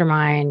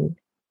Mastermind,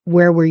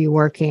 where were you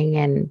working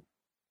and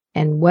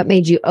what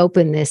made you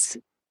open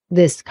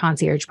this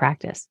concierge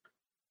practice?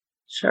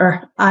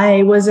 Sure.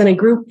 I was in a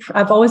group.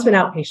 I've always been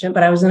outpatient,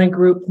 but I was in a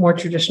group, more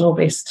traditional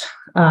based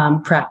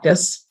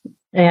practice.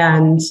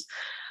 And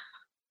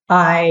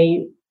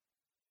I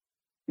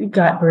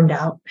got burned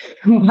out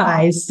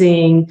by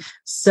seeing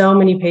so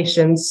many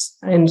patients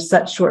in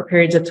such short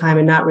periods of time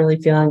and not really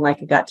feeling like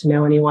I got to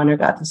know anyone or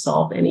got to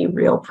solve any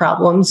real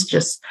problems,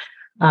 just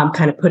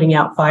kind of putting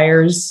out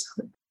fires.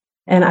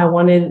 And I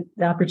wanted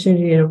the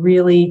opportunity to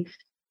really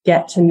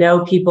get to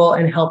know people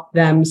and help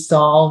them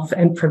solve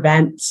and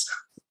prevent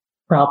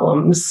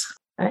problems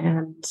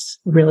and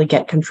really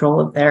get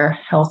control of their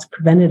health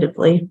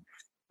preventatively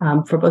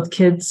for both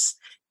kids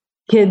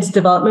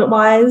development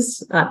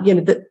wise.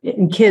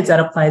 In kids, that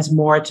applies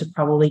more to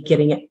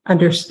probably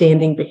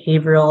understanding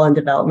behavioral and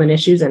development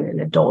issues, and in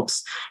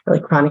adults, really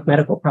chronic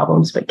medical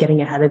problems, but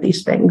getting ahead of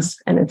these things.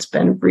 And it's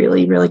been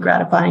really, really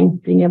gratifying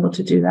being able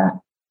to do that.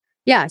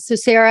 Yeah. So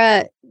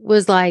Sarah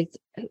was like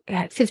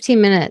 15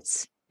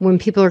 minutes when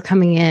people are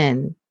coming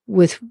in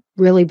with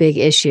really big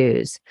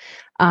issues.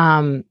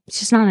 It's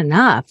just not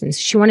enough. And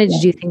she wanted to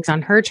do things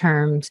on her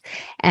terms.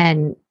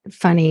 And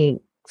funny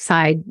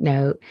side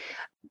note,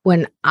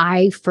 when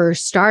I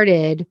first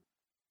started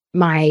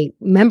my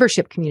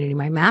membership community,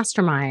 my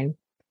mastermind,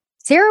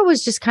 Sarah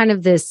was just kind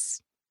of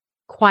this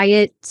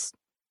quiet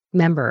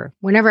member.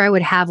 Whenever I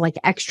would have like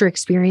extra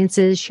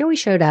experiences, she always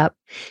showed up.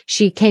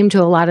 She came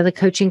to a lot of the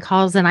coaching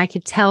calls and I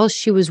could tell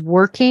she was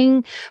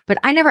working, but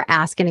I never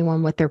ask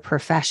anyone what their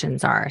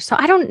professions are. So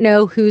I don't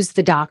know who's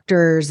the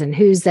doctors and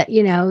who's that,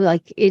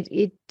 like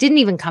it didn't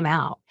even come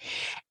out.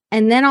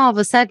 And then all of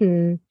a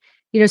sudden,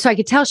 so I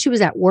could tell she was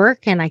at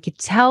work and I could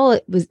tell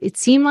it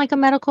seemed like a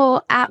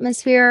medical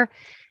atmosphere.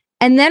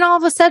 And then all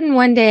of a sudden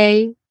one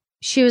day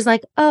she was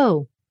like,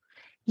 oh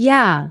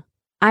yeah,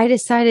 I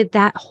decided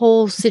that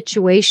whole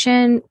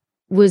situation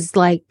was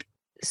like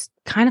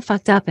kind of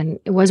fucked up and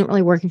it wasn't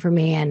really working for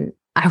me. And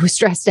I was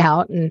stressed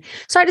out. And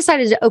so I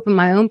decided to open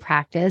my own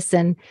practice.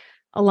 And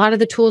a lot of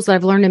the tools that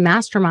I've learned in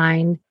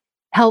Mastermind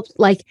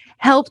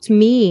helped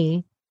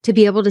me to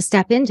be able to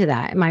step into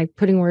that. Am I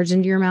putting words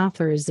into your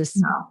mouth or is this?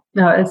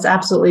 No, it's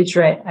absolutely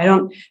true. I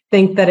don't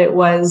think that it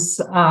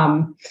was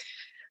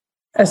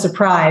a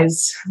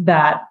surprise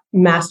that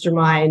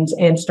Mastermind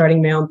and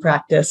starting my own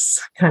practice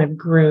kind of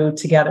grew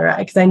together,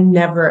 because I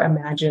never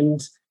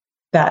imagined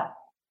that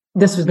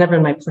this was never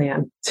in my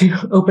plan to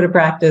open a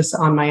practice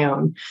on my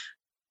own.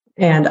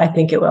 And I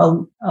think a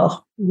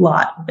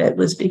lot of it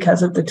was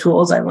because of the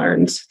tools I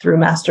learned through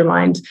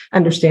Mastermind,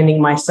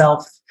 understanding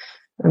myself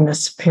and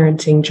this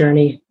parenting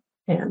journey,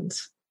 and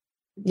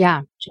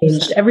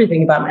changed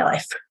everything about my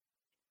life.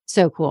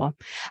 So cool.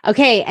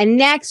 Okay. And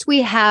next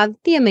we have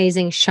the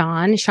amazing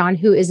Sean,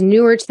 who is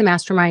newer to the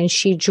Mastermind.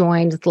 She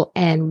joined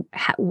and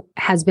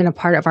has been a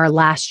part of our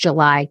last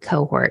July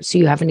cohort. So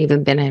you haven't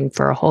even been in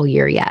for a whole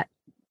year yet.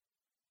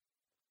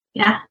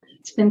 Yeah,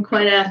 it's been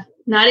quite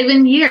not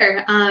even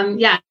year.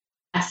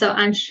 So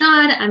I'm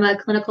Sean. I'm a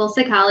clinical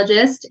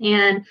psychologist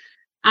and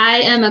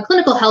I am a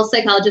clinical health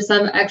psychologist.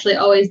 I've actually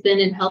always been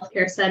in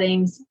healthcare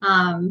settings,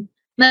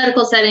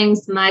 medical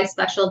settings. My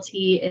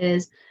specialty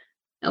is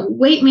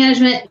weight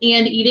management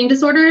and eating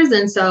disorders.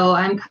 And so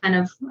I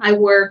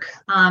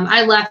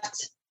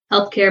left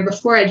healthcare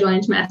before I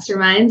joined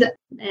Mastermind,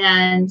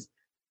 and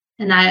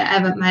I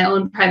have my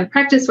own private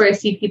practice where I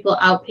see people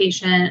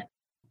outpatient,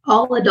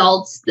 all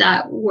adults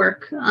that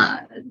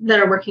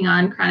are working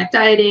on chronic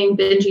dieting,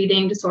 binge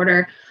eating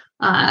disorder,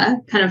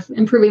 kind of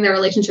improving their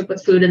relationship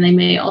with food. And they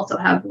may also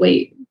have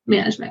weight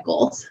management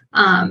goals.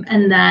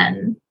 And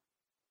then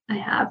I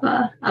have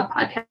a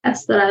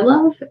podcast that I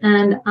love.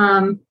 And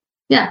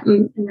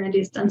and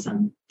Randy's done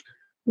some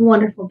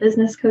wonderful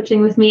business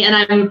coaching with me. And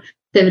I'm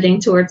pivoting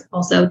towards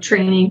also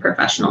training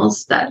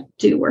professionals that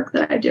do work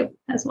that I do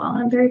as well.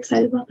 I'm very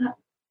excited about that.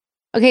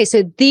 Okay.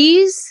 So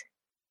these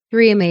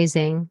three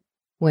amazing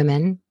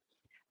women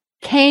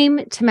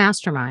came to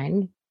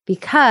Mastermind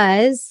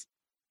because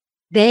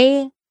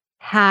they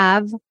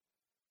have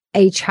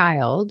a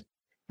child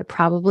that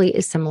probably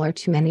is similar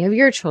to many of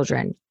your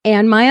children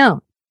and my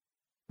own.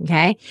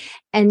 Okay.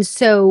 And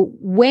so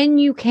when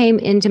you came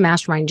into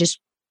Mastermind, just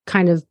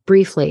kind of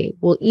briefly,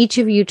 will each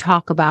of you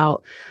talk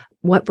about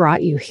what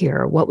brought you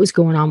here? What was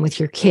going on with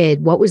your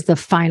kid? What was the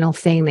final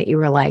thing that you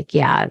were like,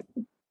 yeah,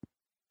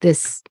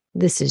 this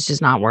is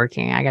just not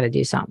working. I got to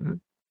do something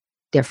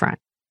different.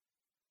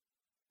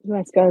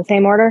 Let's go in the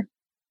same order.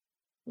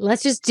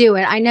 Let's just do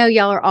it. I know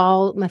y'all are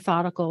all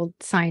methodical,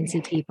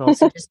 sciencey people,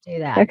 so just do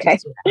that. Okay.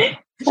 Do that.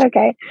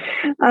 Okay.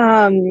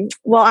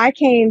 Well, I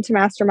came to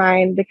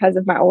Mastermind because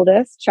of my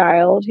oldest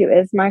child, who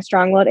is my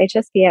strong-willed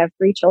HSP. I have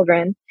 3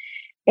 children.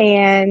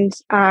 And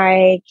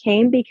I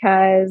came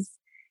because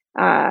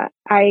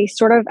I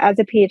sort of, as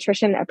a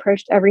pediatrician,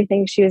 approached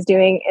everything she was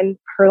doing in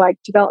her like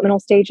developmental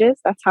stages.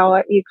 That's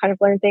how you kind of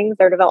learn things,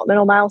 their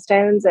developmental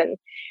milestones. And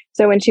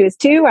so when she was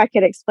 2, I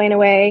could explain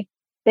away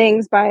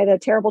things by the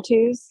terrible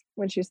 2s.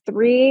 When she was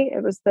 3,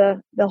 it was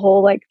the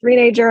whole like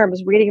 3-nager. I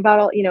was reading about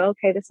all,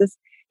 okay, this is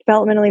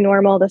developmentally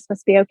normal. This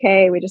must be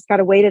okay. We just got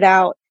to wait it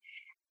out.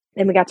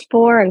 Then we got to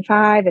 4 and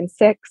 5 and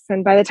 6.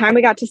 And by the time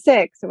we got to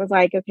 6, it was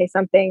like, okay,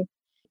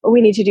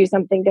 we need to do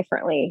something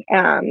differently.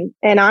 And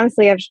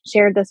honestly, I've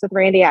shared this with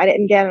Randy. I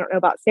don't know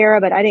about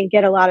Sarah, but I didn't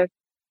get a lot of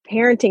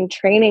parenting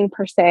training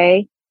per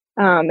se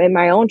in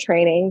my own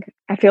training.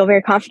 I feel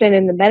very confident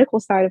in the medical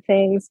side of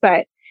things,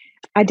 but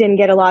I didn't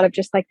get a lot of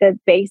just like the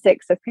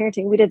basics of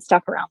parenting. We did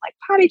stuff around like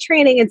potty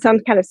training and some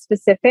kind of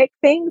specific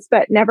things,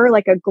 but never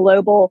like a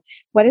global,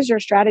 what is your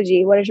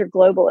strategy? What is your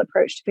global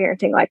approach to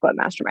parenting, like what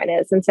Mastermind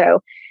is? And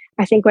so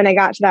I think when I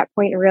got to that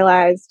point and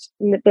realized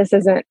that this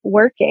isn't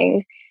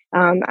working,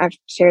 I've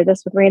shared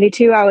this with Randy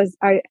too.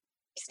 I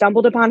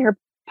stumbled upon her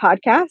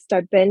podcast.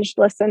 I binge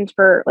listened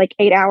for like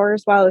 8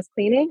 hours while I was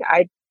cleaning.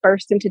 I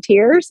burst into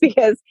tears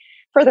because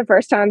for the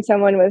first time,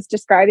 someone was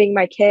describing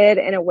my kid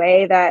in a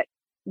way that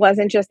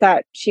wasn't just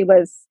that she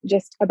was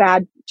just a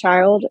bad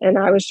child. And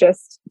I was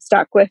just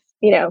stuck with,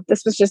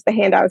 this was just the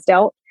hand I was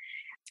dealt.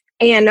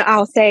 And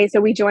I'll say,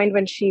 so we joined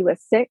when she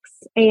was 6,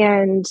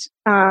 and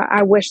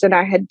I wish that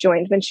I had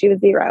joined when she was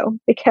 0,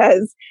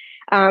 because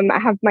I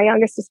have my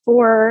youngest is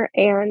 4,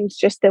 and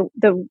just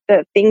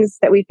the things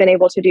that we've been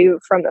able to do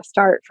from the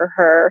start for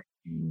her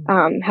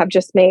have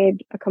just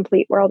made a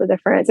complete world of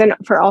difference, and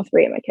for all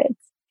 3 of my kids.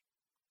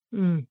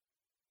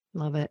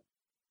 Love it.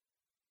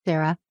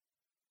 Sarah?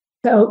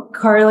 So,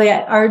 Carly,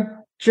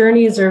 our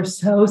journeys are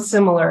so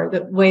similar.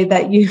 The way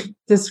that you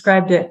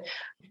described it,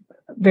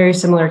 very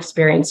similar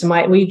experience.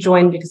 We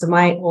joined because of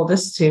my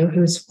oldest too,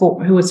 who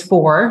was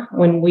 4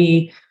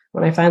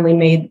 when I finally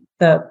made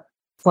the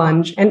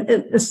plunge, and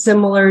a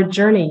similar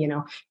journey.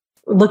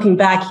 Looking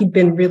back, he'd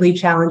been really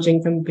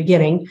challenging from the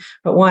beginning.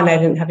 But 1, I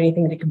didn't have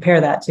anything to compare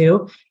that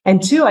to,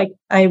 and 2,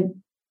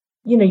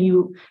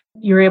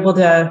 you're able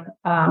to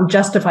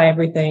justify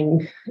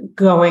everything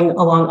going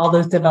along all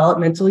those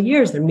developmental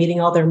years. They're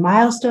meeting all their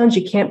milestones.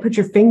 You can't put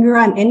your finger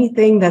on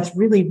anything that's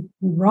really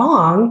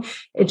wrong.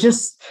 It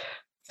just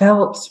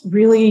felt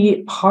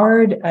really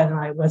hard, and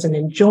I wasn't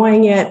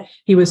enjoying it.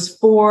 He was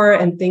 4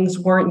 and things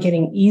weren't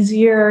getting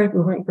easier.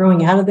 We weren't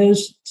growing out of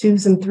those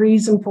 2s and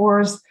 3s and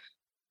 4s.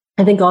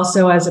 I think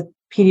also as a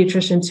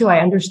pediatrician too,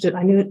 I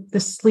knew the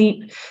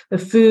sleep, the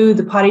food,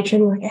 the potty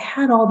training, like I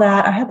had all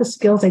that. I had the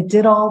skills. I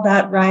did all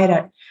that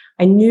right.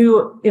 I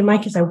knew in my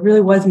case, I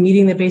really was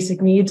meeting the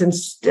basic needs, and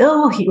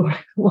still he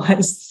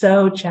was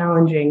so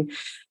challenging.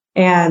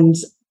 And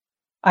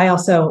I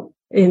also,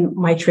 in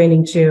my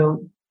training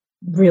too,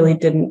 really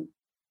didn't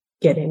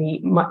get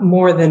any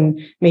more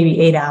than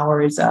maybe 8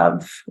 hours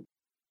of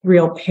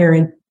real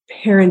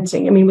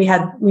parenting. I mean,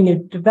 we knew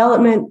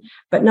development,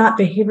 but not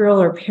behavioral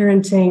or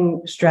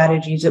parenting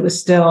strategies. It was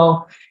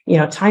still,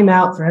 time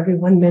out for every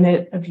 1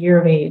 minute of year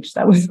of age.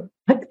 That was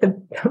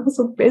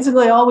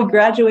basically all we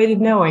graduated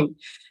knowing.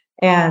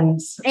 And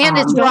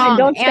it's wrong.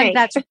 Don't spank.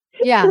 That's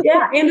yeah.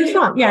 Yeah. And it's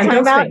wrong. Yeah.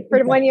 Time out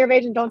for 1 year of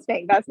age and don't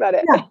spank. That's about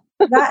it. Yeah,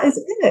 that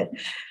is it.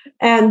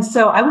 And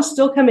so I was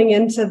still coming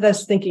into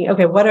this thinking,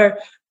 okay,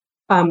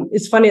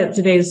 it's funny that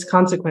today's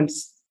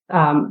consequence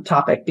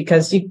topic,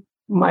 because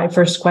my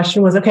first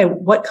question was, okay,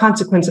 what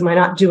consequence am I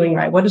not doing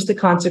right? What is the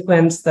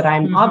consequence that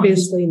I'm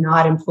obviously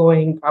not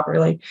employing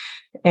properly?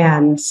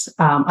 And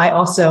I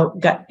also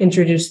got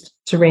introduced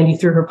to Randy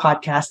through her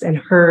podcast and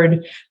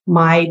heard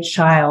my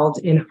child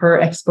in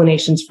her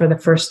explanations for the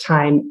first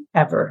time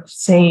ever.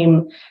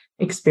 Same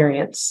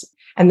experience.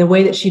 And the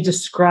way that she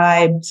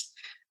described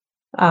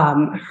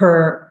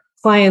her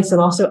clients and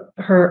also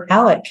her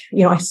Alec,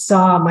 I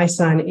saw my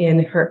son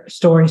in her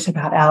stories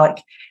about Alec,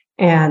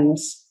 and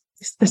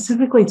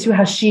specifically to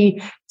how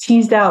she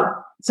teased out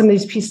some of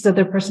these pieces of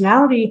their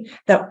personality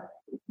that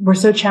were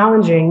so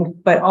challenging,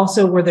 but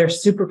also were their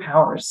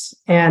superpowers.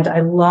 And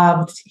I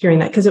loved hearing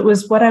that, because it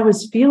was what I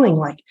was feeling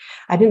like.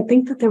 I didn't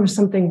think that there was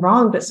something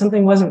wrong, but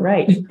something wasn't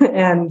right.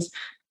 And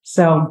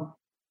so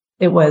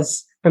it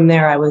was from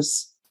there, I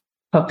was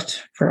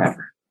hooked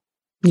forever.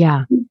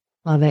 Yeah.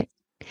 Love it.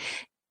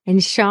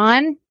 And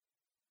Sean?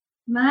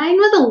 Mine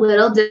was a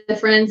little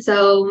different.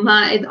 So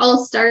it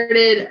all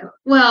started,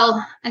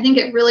 I think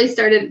it really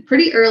started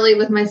pretty early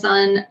with my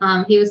son.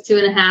 He was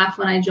 2.5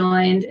 when I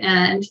joined,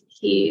 and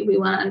we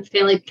went on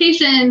family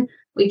vacation.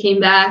 We came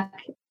back,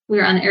 we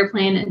were on an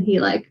airplane, and he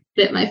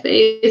bit my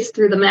face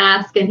through the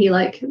mask, and he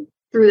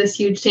threw this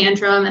huge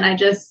tantrum. And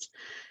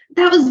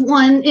that was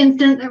one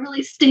instance that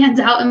really stands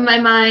out in my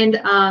mind.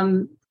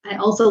 I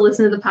also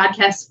listened to the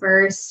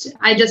podcast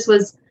I just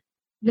was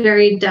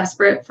very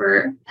desperate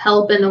for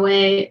help in the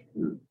way,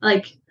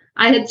 I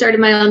I had started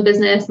my own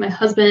business. My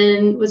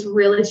husband was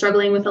really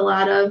struggling with a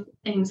lot of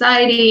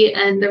anxiety,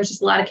 and there was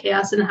just a lot of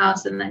chaos in the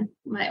house. And then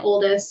my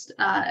oldest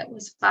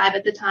was 5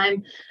 at the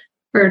time,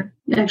 or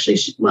actually,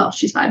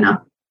 she's 5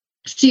 now.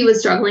 She was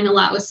struggling a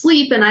lot with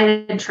sleep, and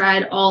I had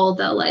tried all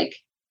the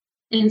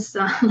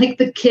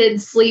the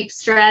kids' sleep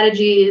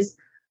strategies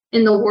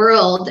in the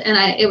world, and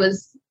I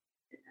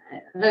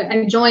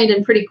joined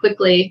in pretty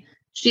quickly.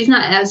 She's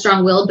not as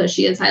strong-willed, but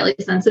she is highly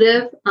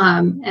sensitive,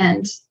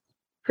 and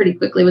pretty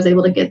quickly was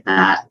able to get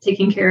that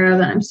taken care of.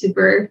 And I'm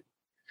super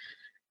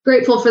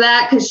grateful for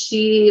that, because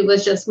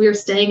we were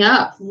staying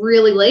up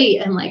really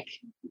late, and like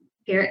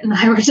Garrett and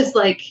I were just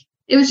like,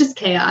 it was just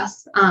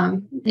chaos.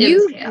 Was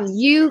chaos.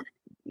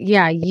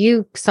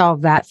 You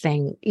solved that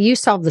thing. You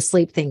solved the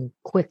sleep thing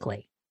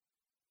quickly.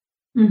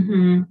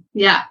 Mm-hmm.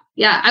 Yeah.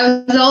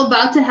 I was all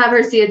about to have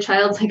her see a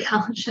child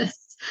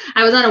psychologist.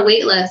 I was on a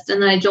wait list,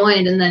 and then I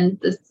joined, and then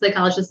the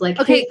psychologist was like,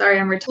 okay, hey, sorry,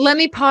 I'm retired. Let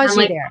me pause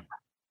you there.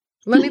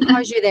 Let me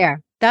pause you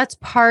there. That's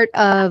part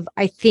of,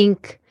 I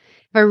think,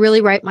 if I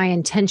really write my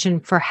intention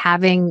for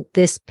having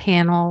this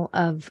panel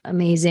of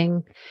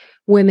amazing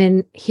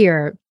women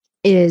here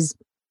is,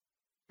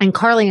 and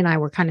Carly and I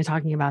were kind of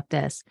talking about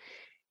this.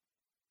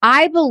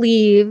 I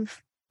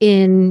believe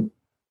in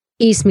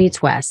East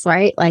meets West,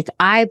 right? Like,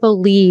 I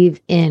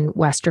believe in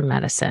Western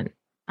medicine.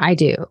 I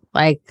do.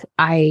 Like,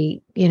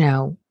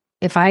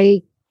 if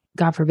I,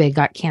 God forbid,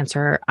 got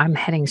cancer, I'm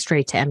heading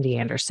straight to MD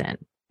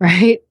Anderson,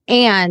 right?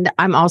 And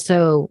I'm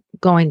also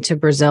going to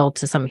Brazil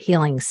to some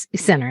healing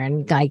center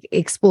and like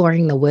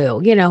exploring the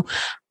woo.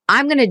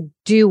 I'm going to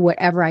do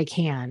whatever I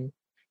can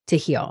to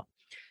heal.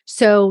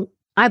 So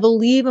I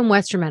believe in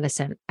Western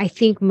medicine. I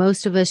think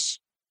most of us,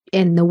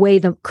 in the way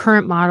the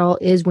current model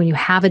is, when you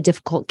have a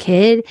difficult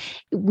kid,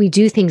 we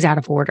do things out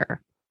of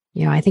order.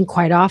 I think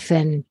quite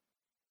often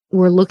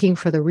we're looking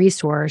for the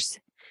resource.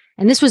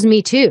 And this was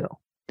me too.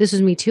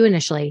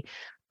 Initially.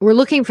 We're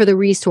looking for the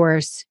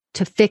resource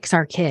to fix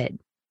our kid.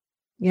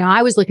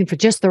 I was looking for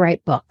just the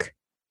right book.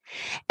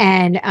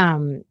 And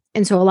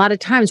so a lot of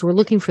times we're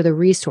looking for the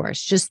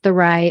resource, just the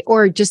right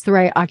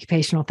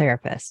occupational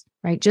therapist,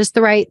 right? Just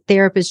the right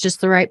therapist,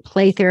 just the right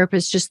play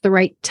therapist, just the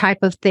right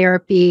type of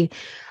therapy,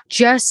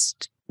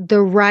 just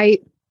the right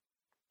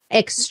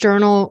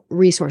external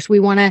resource.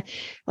 We're going to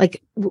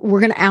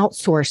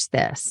outsource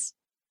this.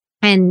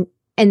 And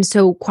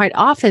so quite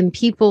often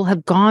people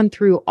have gone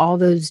through all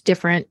those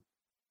different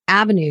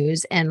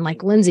avenues. And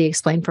like Lindsay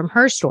explained from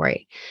her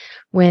story,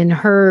 when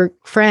her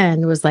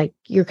friend was like,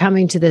 you're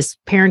coming to this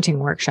parenting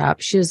workshop,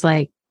 she was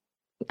like,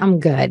 I'm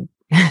good.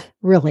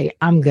 Really,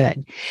 I'm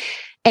good.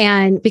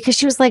 And because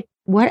she was like,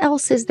 what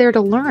else is there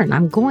to learn?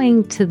 I'm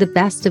going to the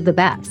best of the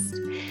best.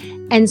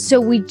 And so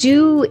we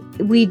do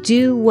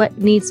what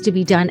needs to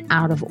be done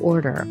out of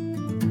order.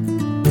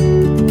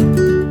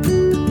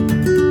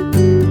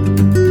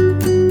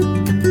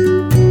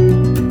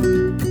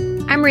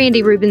 I'm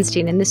Randy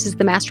Rubenstein, and this is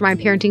the Mastermind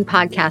Parenting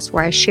Podcast,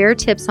 where I share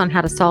tips on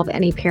how to solve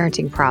any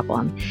parenting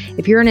problem.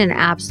 If you're in an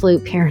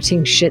absolute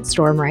parenting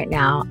shitstorm right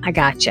now, I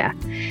gotcha.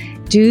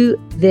 Do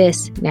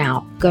this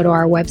now. Go to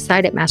our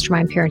website at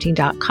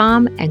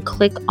mastermindparenting.com and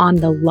click on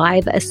the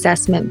live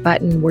assessment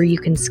button, where you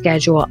can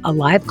schedule a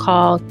live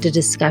call to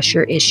discuss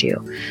your issue.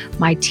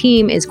 My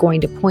team is going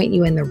to point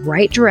you in the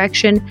right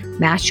direction,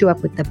 match you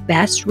up with the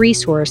best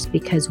resource,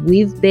 because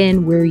we've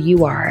been where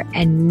you are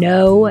and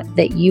know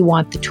that you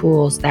want the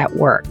tools that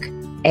work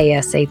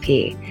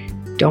ASAP.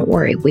 Don't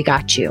worry, we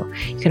got you.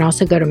 You can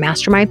also go to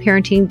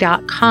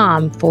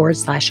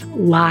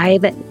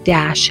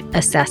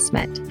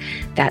mastermindparenting.com/live-assessment.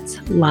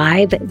 That's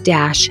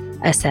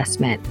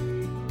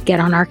live-assessment. Get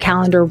on our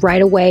calendar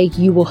right away.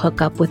 You will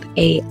hook up with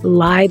a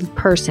live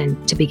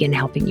person to begin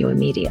helping you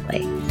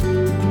immediately.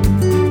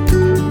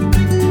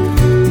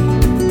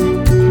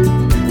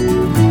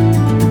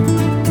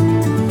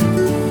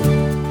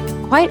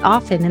 Quite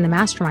often in the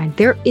mastermind,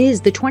 there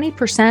is the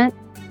 20%.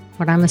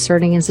 What I'm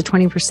asserting is the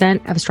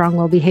 20% of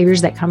strong-willed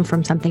behaviors that come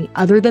from something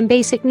other than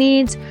basic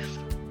needs.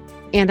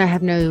 And I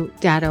have no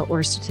data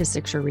or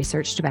statistics or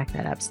research to back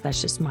that up. So that's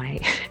just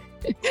my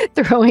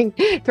throwing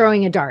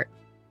a dart.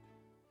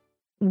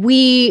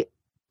 We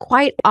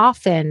quite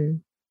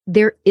often,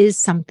 there is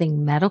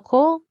something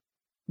medical.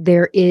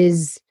 There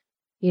is,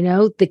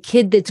 the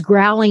kid that's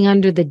growling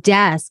under the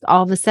desk,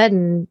 all of a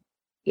sudden,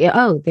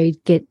 they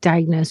get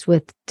diagnosed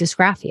with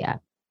dysgraphia,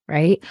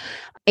 right?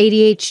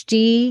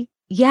 ADHD,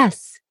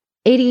 yes.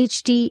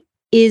 ADHD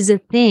is a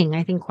thing.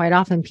 I think quite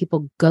often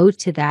people go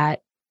to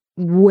that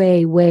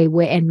way,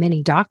 and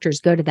many doctors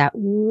go to that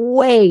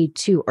way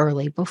too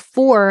early,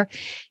 before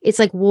it's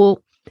like,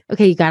 well,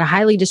 okay, you got a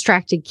highly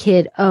distracted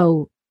kid.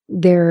 Oh,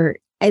 they're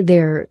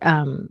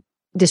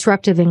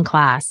disruptive in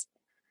class.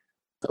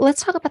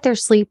 Let's talk about their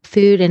sleep,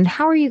 food, and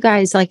how are you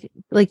guys like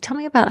tell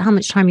me about how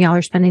much time y'all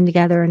are spending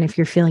together and if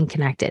you're feeling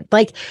connected.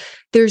 Like,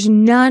 there's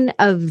none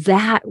of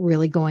that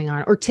really going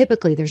on, or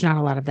typically there's not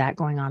a lot of that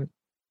going on.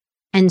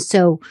 And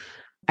so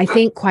I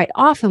think quite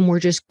often we're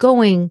just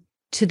going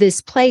to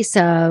this place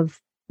of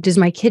does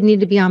my kid need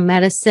to be on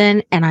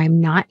medicine? And I'm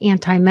not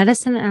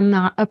anti-medicine. And I'm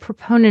not a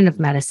proponent of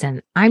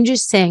medicine. I'm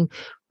just saying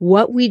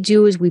what we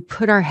do is we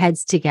put our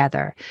heads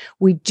together.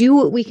 We do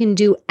what we can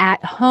do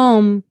at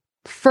home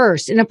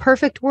first. In a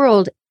perfect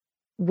world,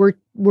 we're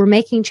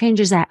making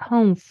changes at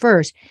home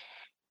first.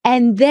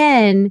 And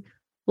then,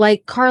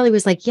 like Carly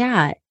was like,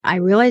 yeah, I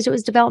realized it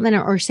was development,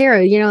 or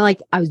Sarah, you know,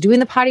 like I was doing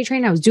the potty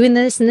training, I was doing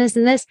this and this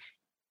and this.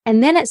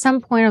 And then at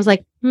some point I was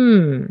like,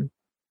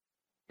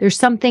 there's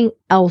something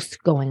else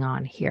going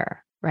on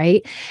here.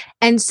 Right.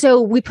 And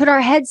so we put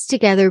our heads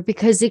together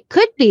because it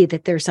could be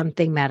that there's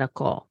something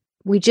medical.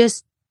 We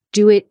just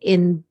do it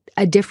in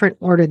a different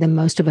order than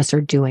most of us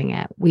are doing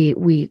it.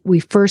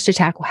 We first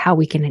attack how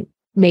we can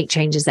make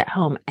changes at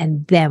home,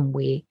 and then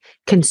we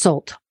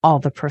consult all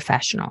the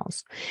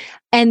professionals.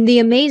 And the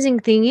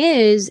amazing thing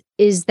is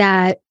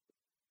that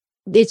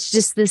it's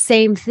just the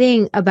same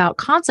thing about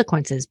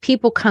consequences.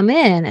 People come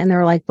in and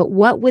they're like, but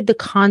what would the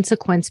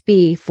consequence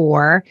be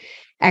for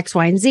X,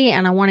 Y, and Z?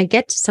 And I want to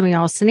get to some of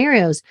y'all's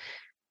scenarios.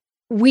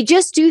 We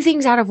just do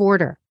things out of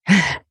order,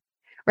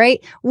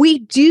 right? We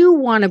do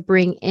want to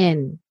bring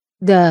in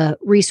the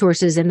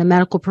resources and the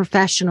medical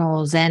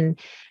professionals and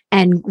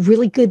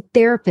really good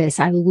therapists.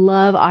 I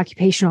love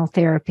occupational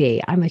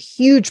therapy. I'm a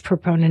huge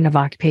proponent of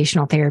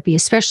occupational therapy,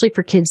 especially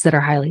for kids that are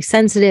highly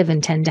sensitive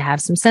and tend to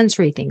have some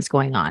sensory things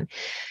going on.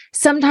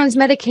 Sometimes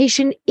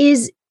medication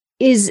is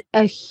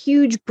a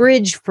huge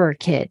bridge for a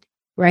kid,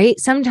 right?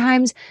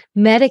 Sometimes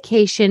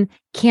medication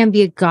can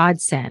be a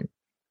godsend.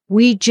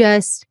 We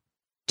just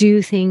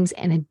do things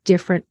in a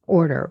different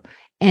order.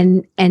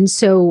 And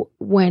so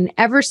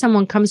whenever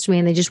someone comes to me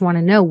and they just want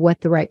to know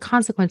what the right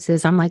consequence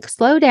is, I'm like,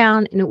 slow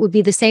down. And it would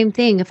be the same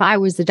thing if I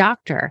was the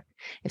doctor.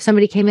 If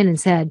somebody came in and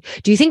said,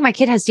 do you think my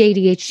kid has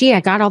ADHD? I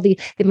got all the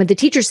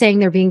teacher's saying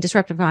they're being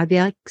disruptive. I'd be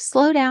like,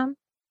 slow down.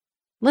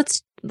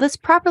 Let's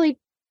properly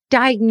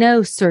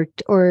diagnose or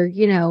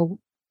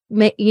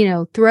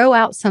throw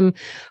out some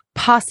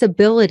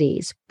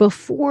possibilities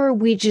before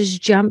we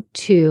just jump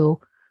to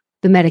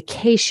the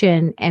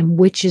medication and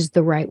which is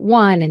the right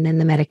one, and then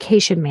the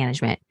medication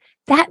management.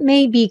 That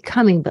may be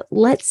coming, but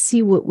let's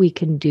see what we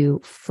can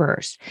do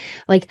first.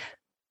 Like,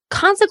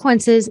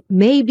 consequences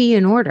may be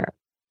in order,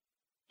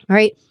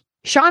 right?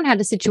 Sean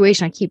had a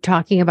situation. I keep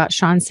talking about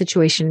Sean's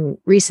situation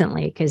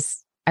recently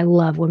because I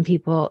love when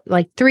people,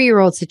 like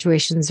 3-year-old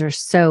situations are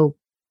so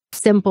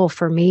simple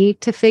for me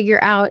to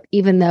figure out,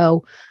 even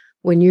though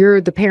when you're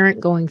the parent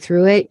going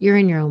through it, you're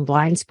in your own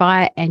blind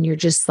spot and you're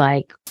just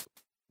like,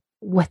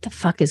 what the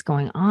fuck is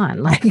going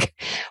on? Like,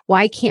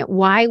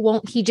 why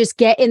won't he just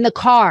get in the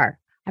car?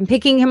 I'm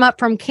picking him up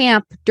from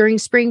camp during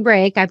spring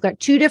break. I've got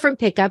 2 different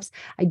pickups.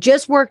 I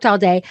just worked all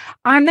day.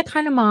 I'm the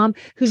kind of mom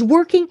who's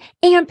working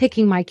and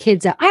picking my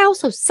kids up. I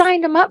also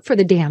signed him up for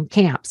the damn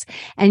camps.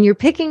 And you're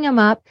picking him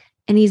up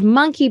and he's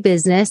monkey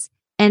business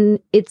and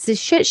it's a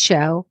shit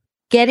show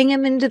getting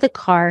him into the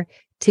car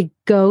to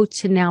go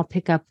to now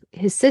pick up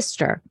his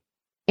sister.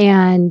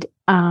 And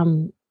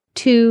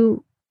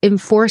to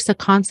enforce a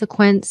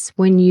consequence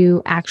when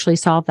you actually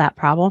solve that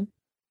problem?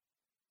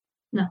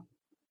 No.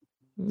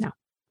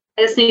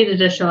 I just needed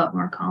to show up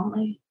more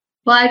calmly.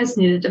 Well, I just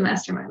needed to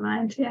master my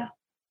mind. Yeah.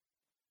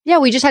 Yeah,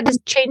 we just had to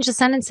change the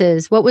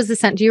sentences. What was the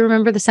sentence? Do you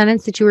remember the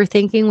sentence that you were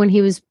thinking when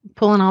he was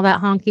pulling all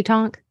that honky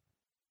tonk?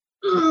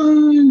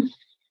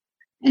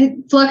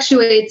 It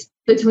fluctuates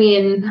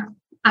between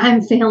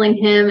I'm failing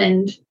him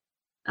and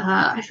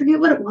I forget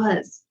what it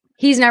was.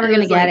 He's never going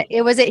to get it.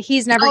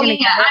 He's never going to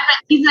get it.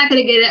 He's not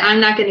going to get it.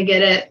 I'm not going to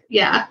get it.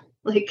 Yeah.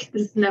 Like,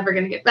 this is never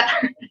going to get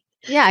better.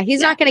 Yeah.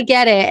 He's not going to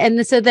get it.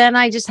 And so then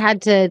I just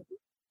had to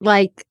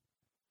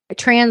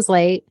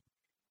translate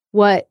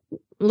what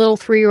little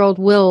 3-year-old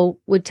Will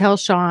would tell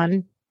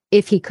Sean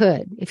if he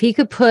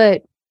could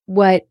put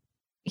what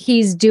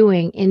he's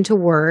doing into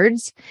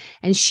words,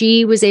 and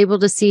she was able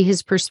to see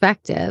his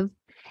perspective.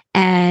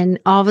 And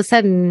all of a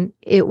sudden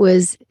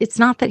it's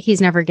not that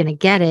he's never going to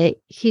get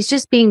it. He's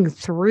just being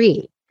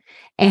 3.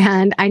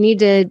 And I need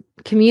to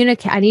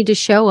communicate. I need to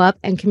show up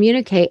and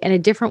communicate in a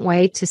different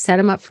way to set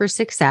him up for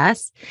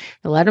success,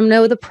 to let him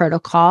know the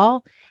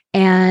protocol,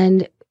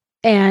 and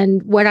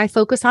what I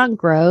focus on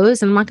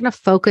grows. And I'm not going to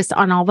focus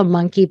on all the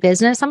monkey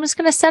business. I'm just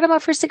going to set him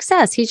up for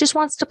success. He just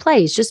wants to play.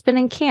 He's just been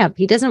in camp.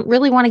 He doesn't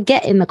really want to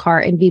get in the car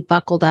and be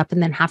buckled up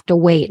and then have to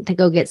wait to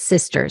go get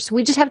sisters. So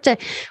we have to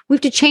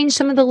change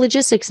some of the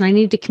logistics, and I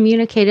need to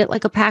communicate it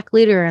like a pack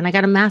leader, and I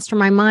got to master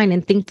my mind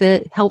and think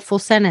the helpful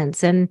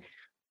sentence, and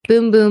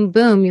boom, boom,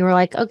 boom. You were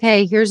like,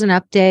 okay, here's an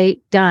update.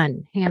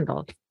 Done,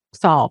 handled,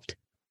 solved.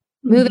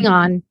 Mm-hmm. Moving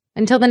on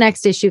until the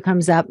next issue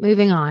comes up.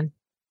 Moving on.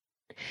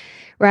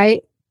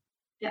 Right?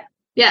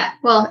 Yeah.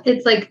 Well,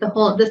 it's like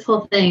this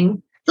whole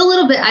thing. It's a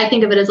little bit, I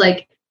think of it as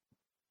like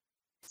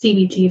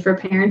CBT for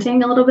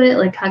parenting, a little bit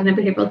like cognitive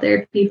behavioral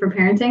therapy for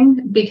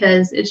parenting,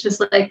 because it's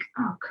just like,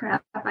 oh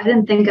crap, I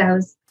didn't think I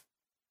was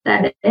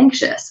that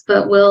anxious,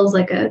 but Will's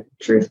like a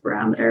truth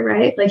barometer,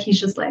 right? Like,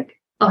 he's just like,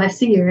 oh, I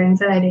see your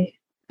anxiety.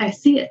 I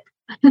see it.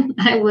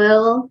 I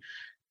will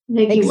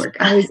Make you work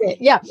on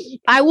it. Yeah,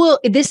 I will.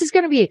 This is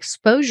going to be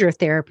exposure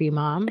therapy,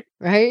 Mom,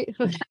 right?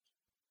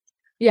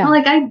 Yeah. I'm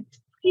like, I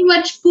pretty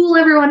much fool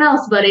everyone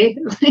else, buddy.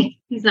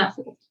 He's not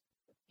fooled.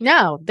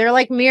 No, they're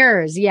like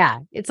mirrors.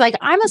 Yeah. It's like,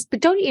 but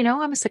don't you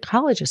know, I'm a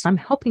psychologist. I'm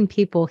helping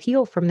people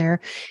heal from their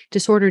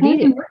disordered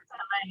eating. Work on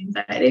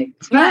my anxiety.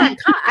 Yeah,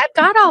 I've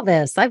got all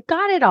this. I've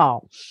got it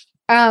all.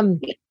 And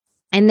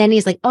then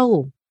he's like,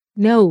 oh,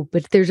 no,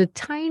 but there's a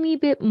tiny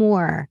bit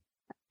more.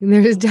 And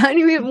there's a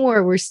tiny bit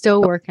more. We're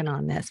still working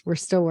on this.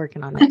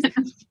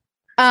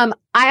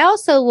 I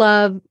also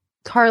love,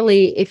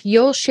 Carly, if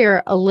you'll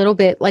share a little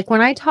bit, like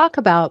when I talk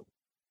about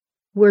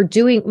we're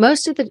doing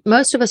most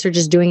of us are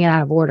just doing it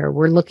out of order.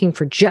 We're looking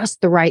for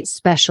just the right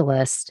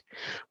specialist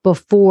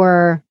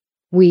before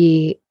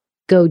we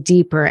go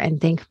deeper and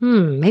think,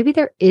 maybe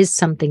there is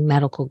something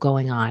medical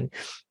going on.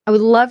 I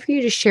would love for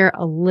you to share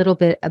a little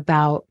bit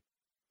about,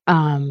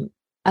 about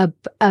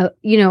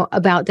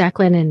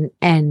Declan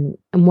and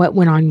what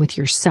went on with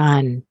your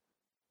son.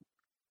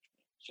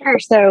 Sure.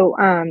 So,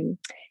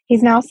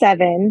 he's now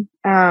 7.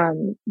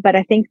 But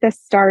I think it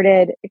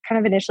kind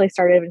of initially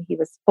started when he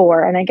was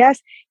 4. And I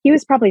guess he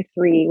was probably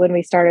 3 when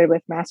we started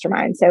with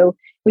Mastermind. So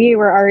we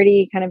were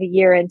already kind of a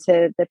year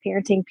into the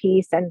parenting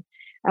piece, and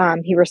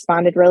he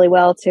responded really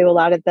well to a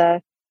lot of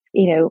the,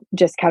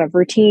 just kind of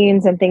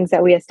routines and things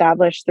that we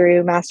established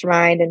through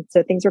Mastermind. And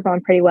so things were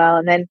going pretty well.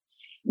 And then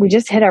we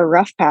just hit a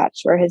rough patch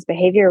where his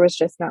behavior was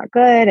just not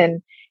good.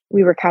 And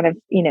we were kind of,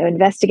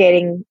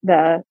 investigating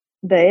the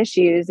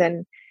issues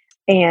and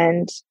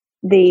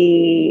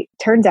the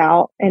turns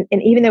out, and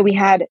even though we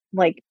had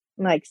like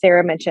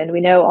Sarah mentioned, we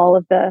know all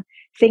of the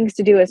things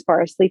to do as far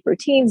as sleep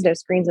routines, no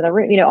screens in the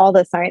room, all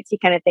the sciencey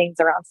kind of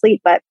things around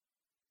sleep. But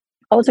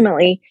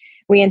ultimately,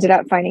 we ended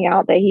up finding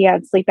out that he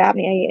had sleep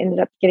apnea. He ended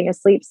up getting a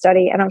sleep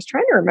study, and I was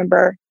trying to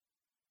remember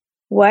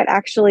what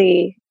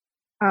actually,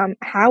 I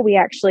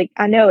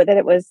know that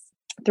it was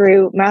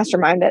through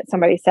Mastermind that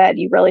somebody said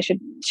you really should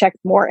check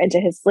more into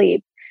his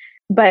sleep,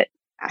 but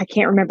I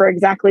can't remember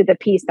exactly the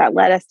piece that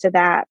led us to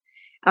that.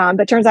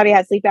 But turns out he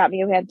had sleep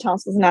apnea. We had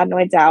tonsils and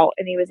adenoids out,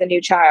 and he was a new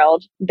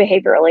child,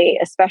 behaviorally,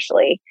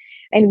 especially.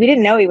 And we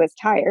didn't know he was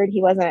tired.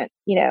 He wasn't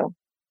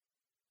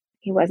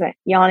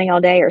yawning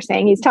all day or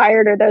saying he's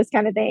tired or those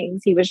kind of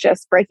things. He was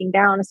just breaking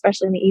down,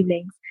 especially in the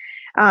evenings.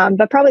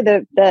 But probably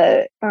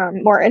the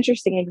more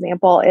interesting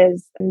example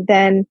is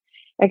then,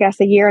 I guess,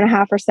 a year and a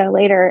half or so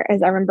later,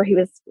 as I remember, he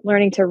was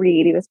learning to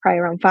read. He was probably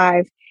around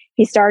 5.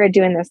 He started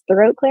doing this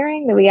throat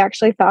clearing that we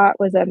actually thought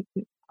was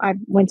I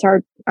went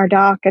to our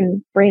doc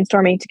and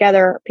brainstorming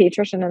together, our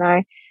pediatrician and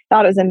I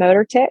thought it was a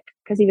motor tic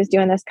because he was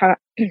doing this kind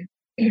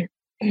of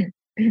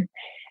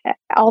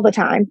all the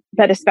time,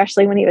 but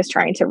especially when he was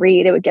trying to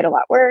read, it would get a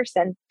lot worse.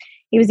 And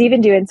he was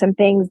even doing some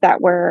things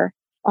that were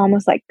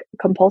almost like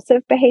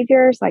compulsive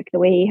behaviors, like the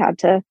way he had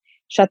to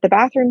shut the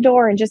bathroom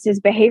door, and just his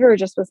behavior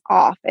just was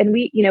off. And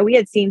we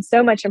had seen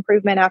so much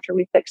improvement after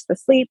we fixed the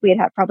sleep. We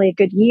had probably a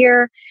good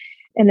year.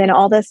 And then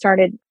all this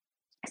started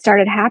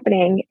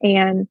happening,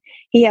 and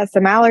he has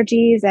some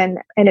allergies, and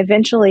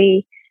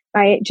eventually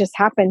I just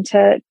happened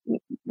to,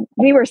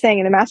 we were saying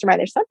in the Mastermind,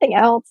 there's something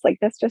else, like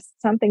this, just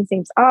something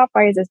seems off.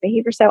 Why is his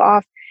behavior so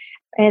off?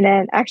 And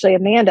then actually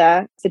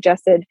Amanda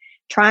suggested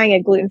trying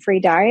a gluten-free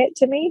diet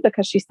to me,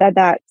 because she said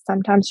that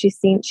sometimes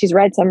she's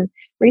read some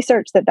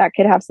research that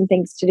could have some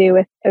things to do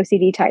with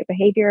OCD type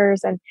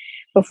behaviors. And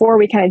before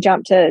we kind of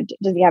jumped to,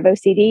 does he have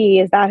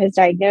OCD? Is that his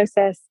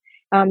diagnosis?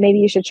 Maybe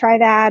you should try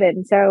that.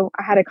 And so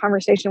I had a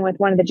conversation with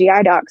one of the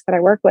GI docs that I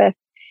work with,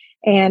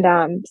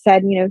 and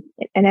said,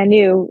 and I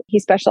knew he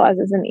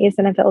specializes in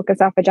eosinophilic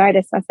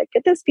esophagitis. I said,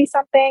 could this be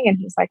something? And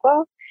he's like,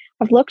 well,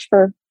 I've looked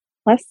for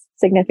less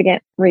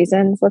significant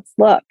reasons. Let's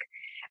look.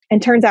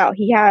 And turns out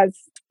he has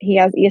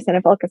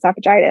eosinophilic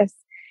esophagitis,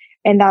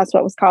 and that's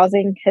what was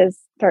causing his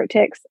throat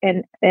tics.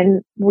 And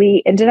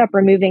we ended up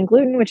removing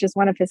gluten, which is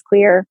one of his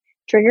clear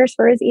triggers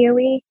for his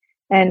EOE,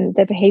 and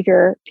the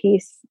behavior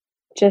piece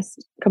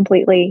just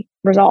completely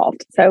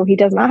resolved. So he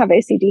does not have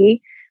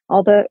OCD,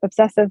 all the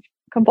obsessive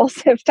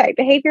compulsive type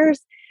behaviors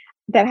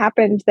that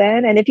happened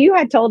then. And if you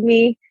had told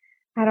me,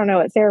 I don't know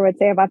what Sarah would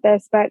say about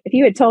this, but if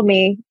you had told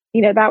me,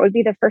 that would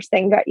be the first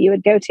thing that you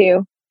would go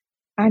to,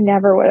 I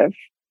never would have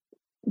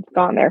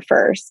gone there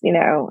first.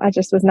 I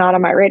just was not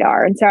on my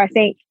radar. And so I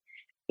think,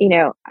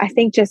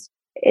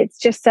 it's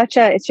just such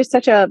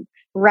a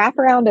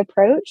wraparound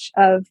approach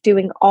of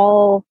doing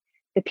all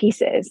the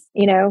pieces,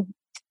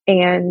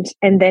 and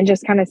then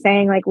just kind of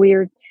saying like,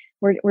 we're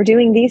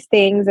doing these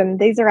things and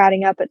these are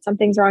adding up, but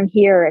something's wrong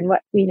here. And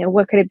what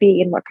could it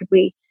be? And what could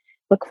we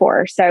look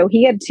for? So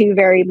he had 2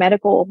 very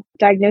medical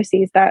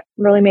diagnoses that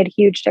really made a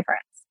huge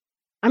difference.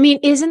 I mean,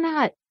 isn't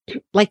that,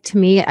 like, to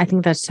me, I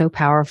think that's so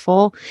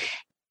powerful.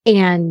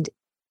 And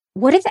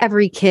what if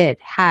every kid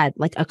had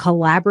like a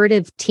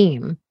collaborative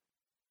team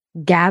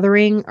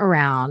gathering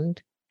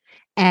around,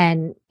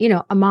 and,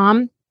 a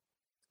mom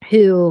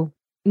who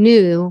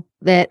knew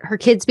that her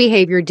kid's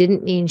behavior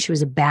didn't mean she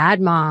was a bad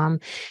mom,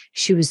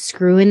 she was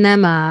screwing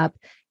them up,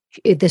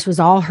 this was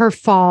all her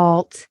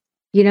fault.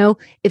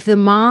 If the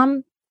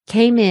mom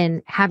came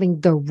in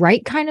having the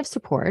right kind of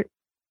support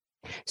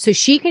so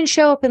she can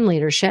show up in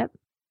leadership,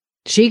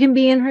 she can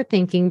be in her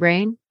thinking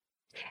brain,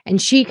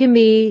 and she can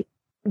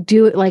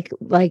do it like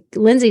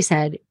Lindsay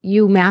said,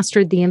 you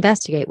mastered the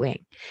investigate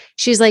wing.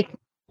 She's like,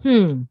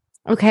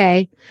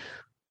 okay,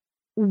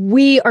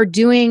 we are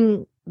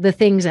doing the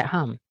things at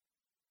home.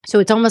 So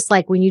it's almost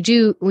like when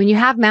you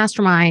have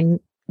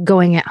mastermind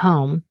going at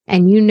home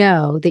and you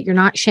know that you're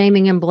not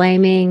shaming and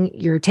blaming,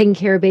 you're taking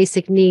care of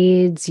basic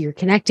needs, you're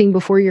connecting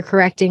before you're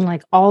correcting,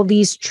 like all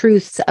these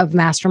truths of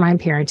mastermind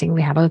parenting.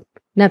 We have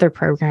another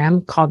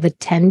program called the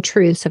 10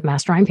 Truths of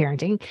Mastermind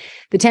Parenting,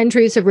 the 10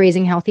 Truths of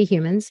Raising Healthy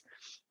Humans.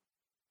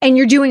 And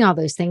you're doing all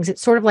those things.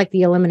 It's sort of like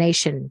the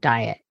elimination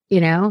diet,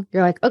 you're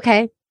like,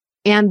 okay,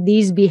 and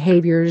these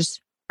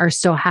behaviors are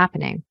still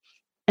happening.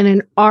 And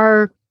in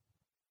our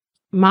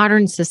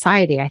modern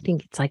society, I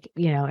think it's like,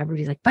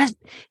 everybody's like, but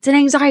it's an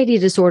anxiety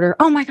disorder.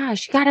 Oh my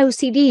gosh, you got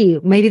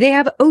OCD. Maybe they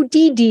have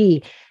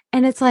ODD.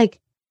 And it's like,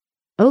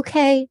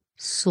 okay,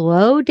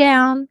 slow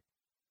down.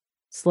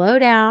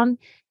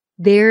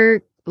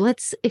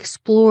 Let's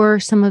explore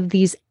some of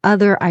these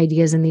other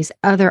ideas and these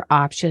other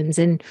options.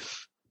 And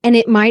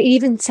it might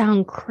even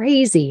sound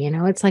crazy.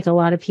 It's like a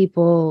lot of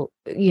people,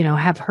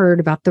 have heard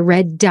about the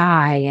red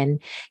dye and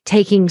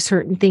taking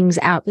certain things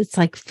out. It's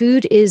like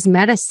food is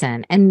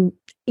medicine. And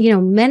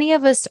many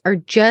of us are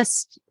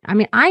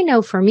I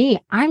know for me,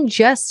 I'm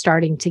just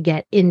starting to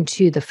get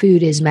into the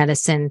food is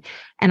medicine.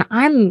 And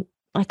I'm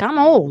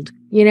old,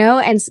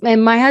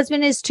 and my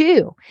husband is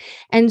too.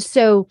 And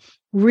so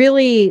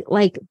really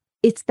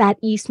it's that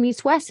East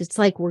meets West. It's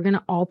like, we're going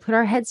to all put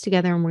our heads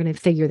together and we're going to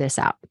figure this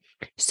out.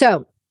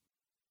 So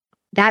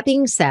that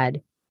being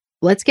said,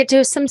 let's get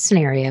to some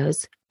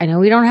scenarios. I know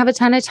we don't have a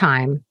ton of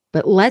time,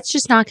 but let's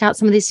just knock out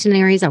some of these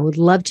scenarios. I would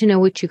love to know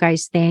what you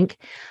guys think.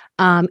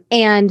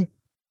 And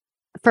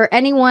for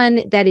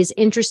anyone that is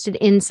interested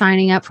in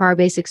signing up for our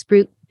Basics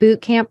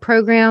Boot Camp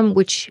program,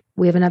 which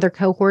we have another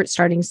cohort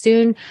starting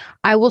soon,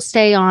 I will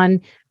stay on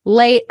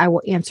late. I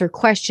will answer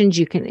questions.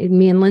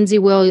 Me and Lindsay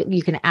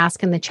you can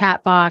ask in the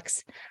chat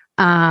box.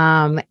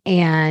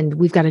 And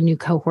we've got a new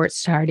cohort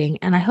starting.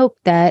 And I hope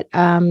that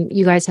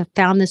you guys have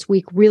found this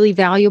week really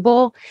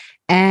valuable.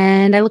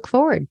 And I look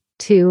forward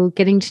to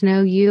getting to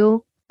know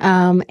you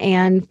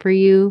and for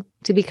you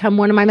to become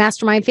one of my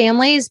mastermind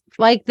families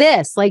like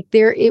this.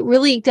 It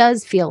really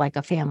does feel like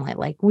a family.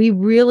 Like we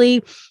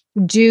really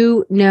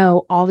do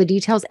know all the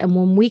details. And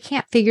when we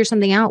can't figure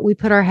something out, we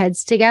put our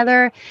heads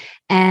together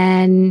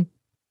and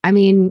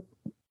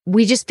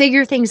we just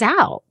figure things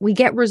out. We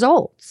get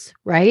results,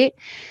 right?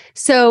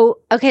 So,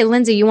 okay,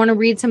 Lindsay, you want to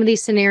read some of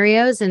these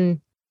scenarios and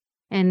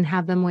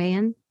have them weigh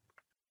in?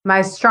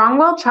 My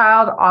strong-willed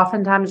child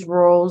oftentimes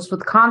rolls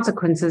with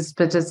consequences,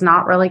 but does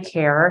not really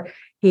care.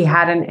 He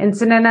had an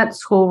incident at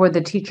school where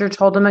the teacher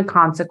told him a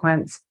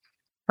consequence.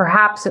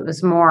 Perhaps it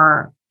was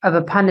more of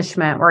a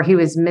punishment where he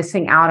was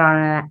missing out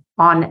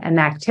on an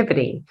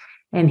activity.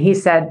 And he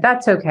said,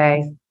 that's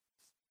okay.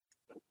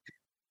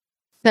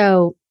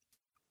 So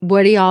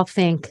what do y'all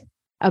think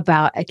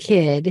about a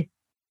kid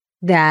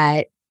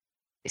that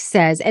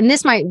says, and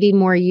this might be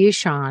more you,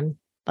 Sean,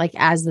 like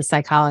as the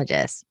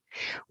psychologist,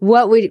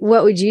 what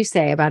would you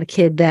say about a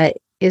kid that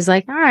is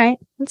like, all right,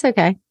 it's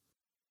okay?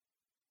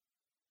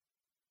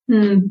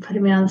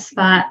 Putting me on the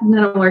spot. I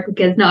don't work with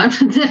kids. No, I'm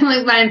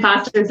like my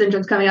imposter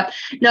syndrome's coming up.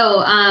 No,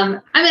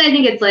 I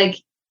think it's like,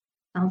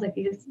 sounds like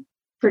he's a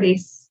pretty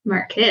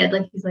smart kid.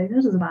 Like he's like,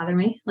 this doesn't bother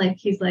me. Like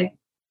he's like,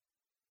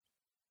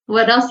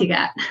 what else you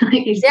got?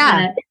 Like he's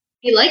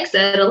he likes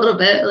it a little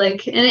bit.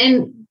 Like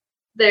and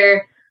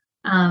they're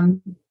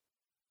no,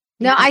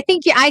 I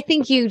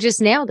think you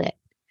just nailed it.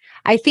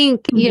 I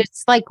think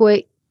it's like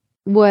what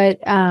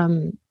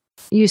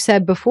you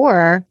said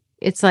before.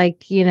 It's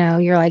like,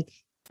 you're like,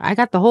 I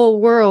got the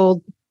whole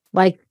world,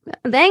 like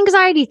the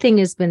anxiety thing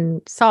has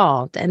been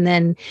solved. And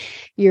then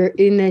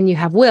you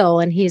have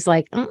Will and he's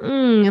like,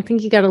 I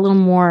think you got a little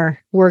more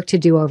work to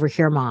do over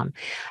here, Mom.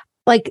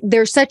 Like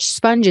they're such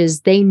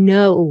sponges. They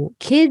know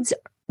kids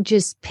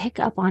just pick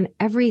up on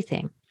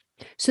everything.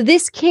 So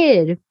this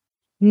kid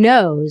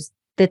knows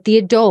that the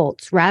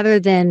adults, rather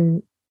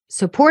than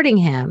supporting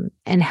him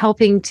and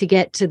helping to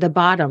get to the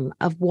bottom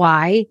of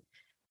why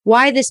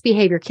this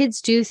behavior,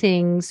 kids do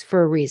things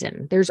for a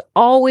reason. There's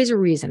always a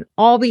reason.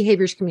 All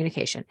behavior is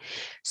communication.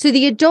 So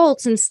the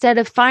adults, instead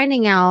of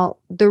finding out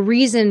the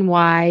reason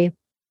why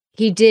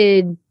he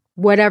did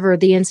whatever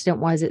the incident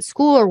was at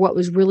school or what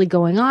was really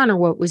going on or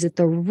what was at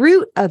the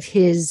root of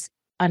his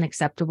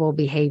unacceptable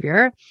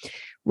behavior,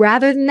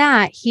 rather than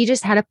that, he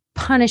just had a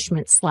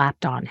punishment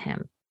slapped on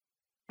him.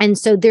 And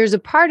so there's a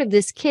part of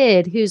this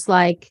kid who's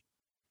like,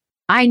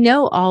 I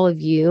know all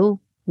of you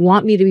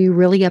want me to be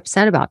really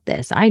upset about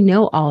this. I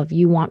know all of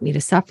you want me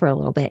to suffer a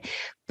little bit,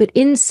 but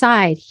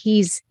inside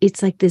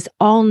it's like this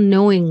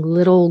all-knowing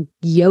little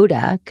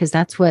Yoda, because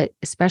that's what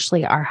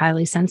especially our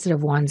highly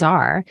sensitive ones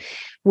are,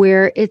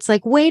 where it's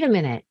like, wait a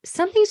minute,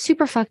 something's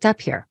super fucked up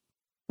here.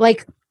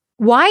 Like,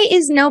 why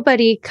is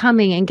nobody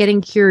coming and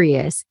getting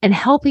curious and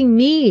helping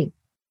me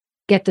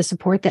get the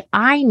support that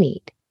I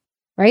need?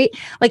 right?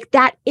 Like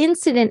that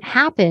incident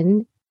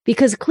happened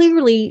because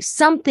clearly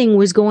something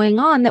was going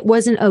on that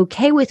wasn't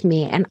okay with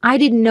me. And I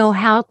didn't know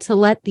how to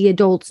let the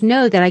adults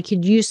know that I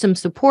could use some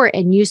support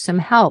and use some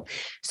help.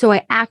 So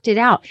I acted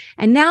out.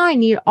 And now I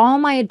need all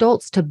my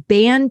adults to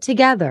band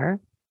together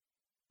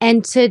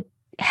and to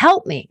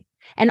help me.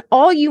 And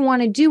all you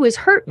want to do is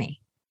hurt me.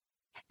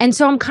 And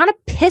so I'm kind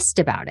of pissed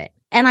about it.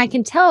 And I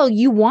can tell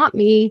you want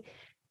me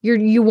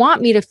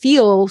to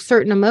feel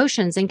certain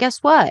emotions. And guess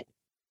what?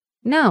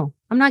 No,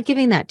 I'm not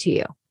giving that to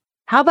you.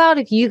 How about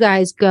if you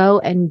guys go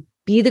and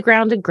be the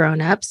grounded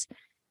grown-ups,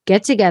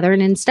 get together,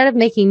 and instead of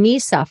making me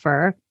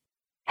suffer,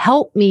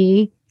 help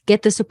me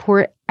get the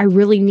support I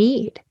really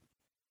need.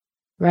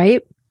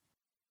 Right?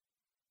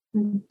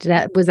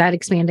 Was that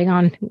expanding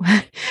on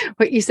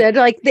what you said?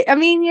 Like,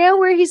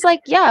 where he's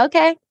like, yeah,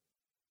 okay,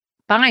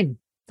 fine.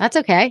 That's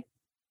okay.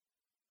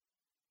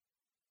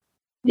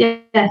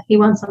 Yeah, he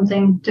wants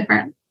something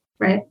different,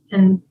 right?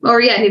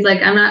 He's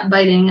like, I'm not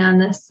biting on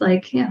this.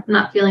 Like, yeah, I'm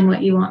not feeling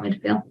what you want me to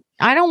feel.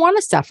 I don't want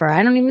to suffer.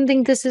 I don't even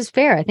think this is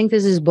fair. I think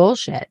this is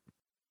bullshit.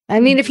 I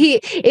mean, if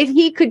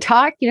he could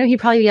talk, he'd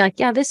probably be like,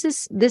 yeah, this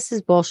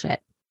is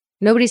bullshit.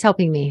 Nobody's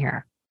helping me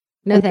here.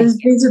 No, thanks.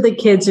 These are the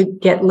kids who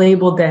get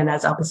labeled then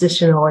as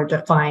oppositional or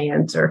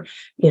defiant, or,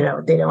 they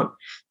don't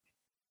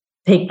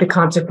take the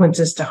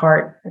consequences to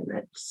heart.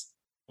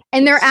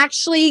 And they're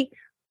actually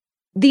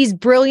these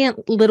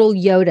brilliant little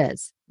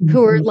Yodas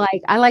who are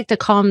like, I like to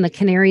call them the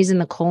canaries in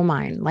the coal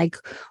mine. Like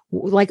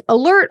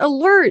alert,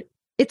 alert.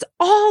 It's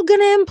all going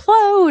to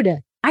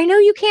implode. I know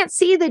you can't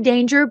see the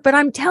danger, but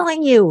I'm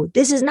telling you,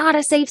 this is not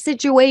a safe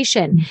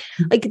situation.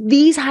 Like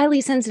these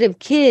highly sensitive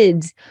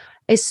kids,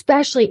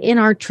 especially in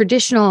our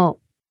traditional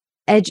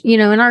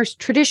in our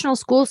traditional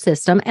school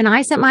system. And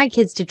I sent my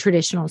kids to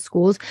traditional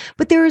schools,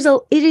 but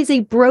it is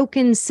a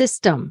broken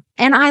system.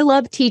 And I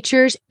love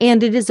teachers,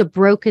 and it is a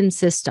broken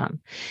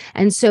system.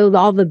 And so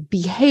all the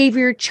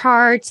behavior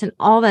charts and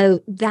all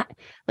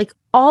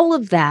all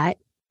of that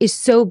is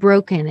so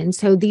broken. And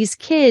so these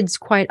kids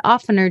quite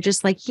often are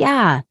just like,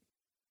 yeah,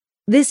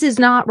 this is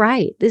not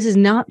right. This is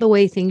not the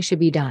way things should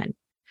be done.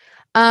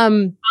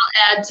 I'll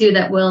add too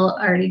that Will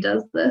already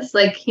does this.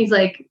 Like, he's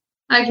like,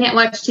 I can't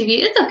watch TV.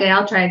 It's okay.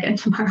 I'll try again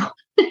tomorrow.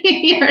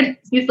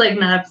 He's like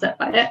not upset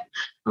by it.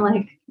 I'm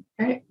like,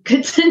 all right,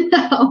 good to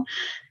know.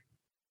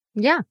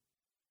 Yeah.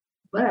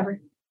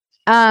 Whatever.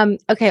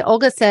 Okay.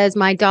 Olga says,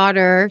 my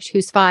daughter,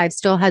 who's 5,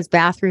 still has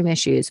bathroom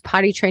issues.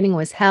 Potty training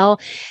was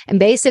hell and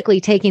basically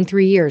taking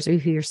 3 years. Ooh,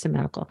 you're so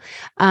medical.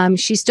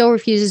 She still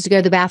refuses to go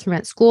to the bathroom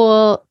at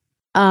school,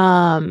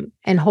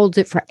 and holds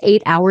it for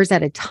 8 hours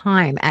at a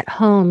time. At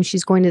home,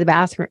 she's going to the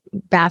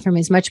bathroom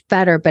is much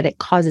better, but it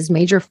causes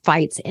major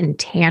fights and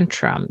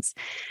tantrums.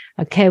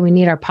 Okay. We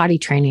need our potty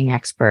training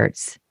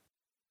experts.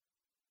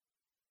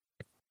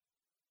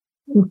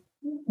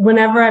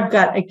 Whenever I've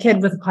got a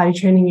kid with a potty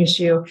training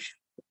issue,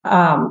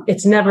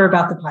 it's never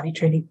about the potty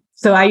training.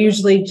 So I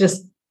usually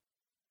just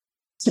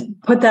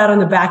put that on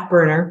the back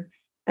burner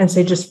and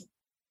say, just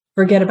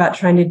forget about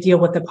trying to deal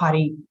with the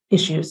potty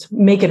issues,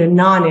 make it a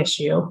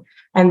non-issue,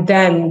 and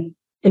then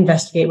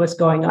investigate what's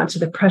going on. So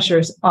the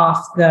pressure's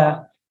off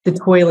the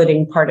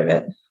toileting part of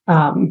it,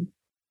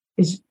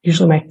 is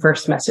usually my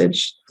first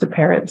message to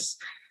parents.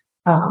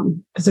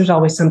 Because there's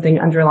always something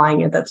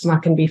underlying it that's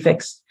not going to be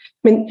fixed.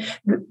 I mean,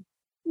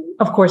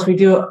 of course, we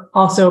do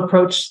also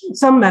approach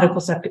some medical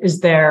stuff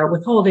is there,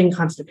 withholding,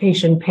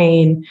 constipation,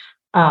 pain.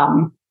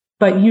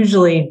 But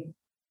usually,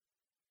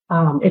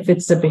 if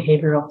it's a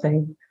behavioral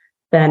thing,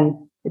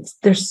 then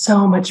there's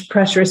so much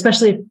pressure,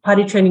 especially if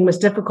potty training was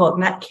difficult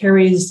and that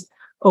carries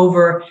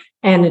over,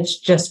 and it's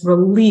just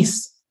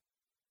release.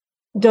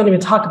 Don't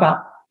even talk about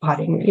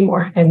pottying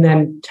anymore, and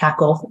then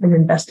tackle and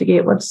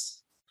investigate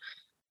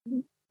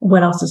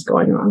what else is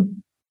going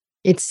on.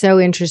 It's so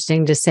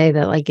interesting to say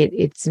that, like,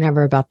 it's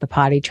never about the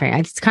potty train.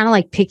 It's kind of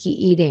like picky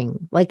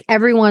eating. Like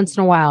every once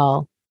in a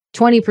while,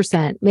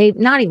 20%, maybe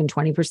not even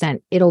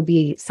 20%, it'll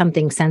be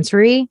something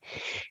sensory,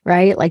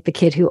 right? Like the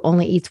kid who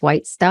only eats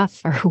white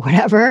stuff or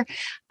whatever.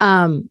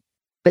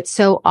 But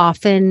so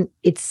often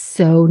it's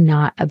so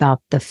not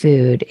about the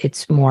food.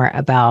 It's more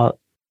about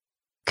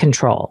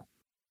control,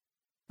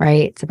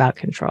 right? It's about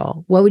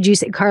control. What would you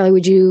say, Carly?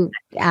 Would you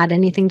add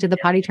anything to the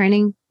potty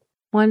training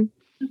one?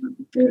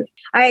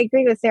 I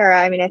agree with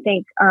Sarah. I mean, I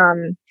think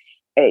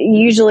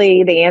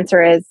usually the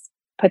answer is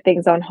put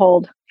things on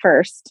hold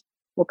first.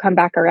 We'll come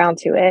back around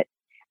to it.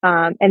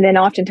 And then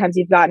oftentimes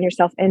you've gotten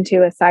yourself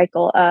into a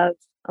cycle of,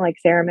 like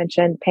Sarah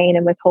mentioned, pain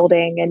and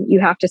withholding, and you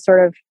have to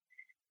sort of,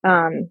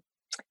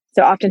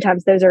 so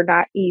oftentimes those are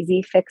not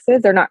easy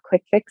fixes. They're not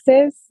quick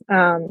fixes.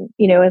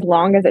 As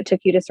long as it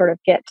took you to sort of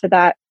get to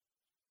that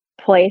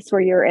place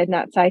where you're in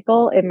that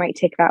cycle, it might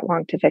take that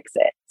long to fix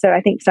it. So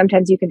I think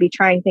sometimes you can be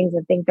trying things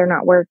and think they're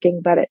not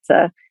working, but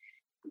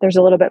there's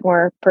a little bit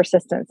more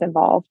persistence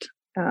involved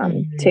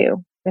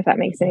too, if that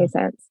makes any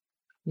sense.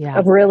 Yeah.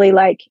 Of really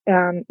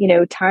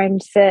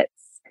timed sits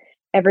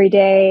every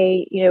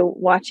day,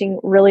 watching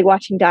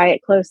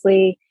diet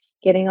closely,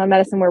 getting on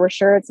medicine where we're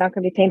sure it's not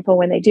going to be painful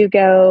when they do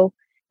go,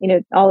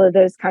 all of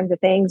those kinds of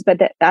things, but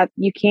that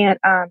you can't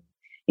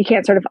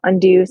sort of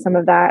undo some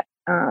of that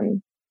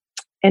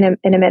in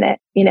a minute.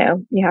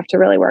 You have to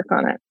really work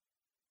on it.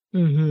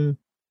 Mm-hmm.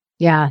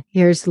 Yeah.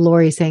 Here's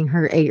Lori saying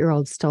her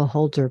 8-year-old still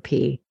holds her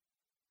pee.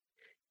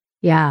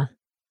 Yeah.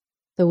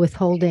 The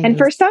withholding. And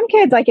for some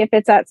kids, like if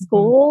it's at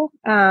school,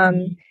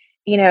 Mm-hmm.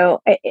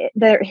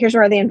 Here's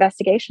where the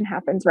investigation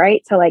happens,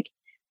 right? So like,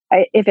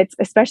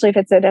 especially if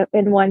it's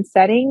in one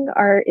setting,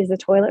 is the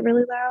toilet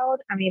really loud?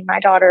 I mean, my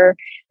daughter,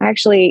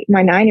 actually,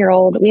 my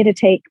 9-year-old, we had to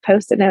take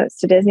Post-it notes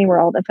to Disney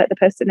World and put the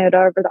Post-it note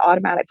over the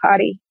automatic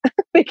potty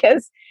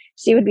because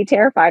she would be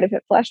terrified if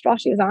it flushed while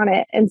she was on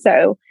it. And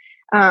so,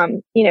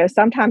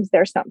 sometimes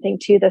there's something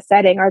to the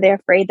setting. Are they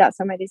afraid that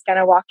somebody's going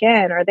to walk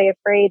in? Are they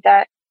afraid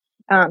that,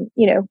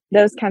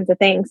 those kinds of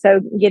things?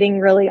 So getting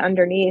really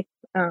underneath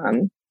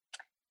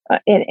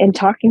and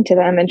talking to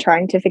them and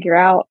trying to figure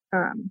out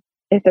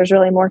if there's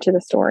really more to the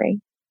story.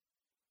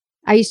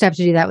 I used to have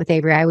to do that with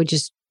Avery. I would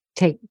just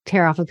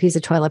tear off a piece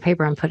of toilet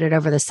paper and put it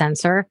over the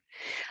sensor.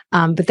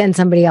 But then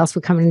somebody else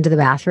would come into the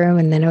bathroom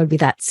and then it would be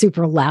that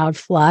super loud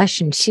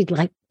flush and she'd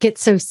like get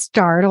so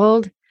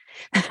startled.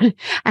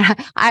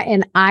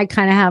 and I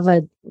kind of have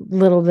a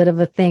little bit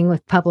of a thing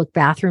with public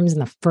bathrooms in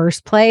the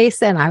first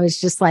place. And I was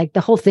just like,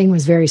 the whole thing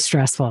was very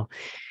stressful.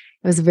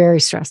 It was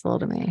very stressful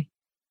to me.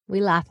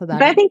 We laugh about it.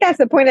 But I think that's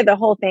the point of the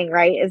whole thing,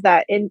 right? Is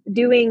that in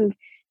doing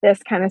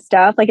this kind of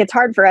stuff, like it's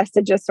hard for us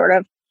to just sort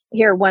of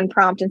hear one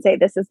prompt and say,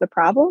 this is the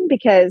problem,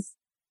 because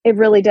it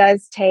really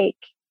does take,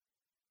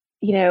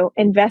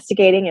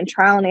 investigating and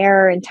trial and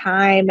error and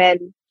time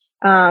and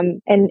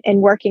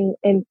working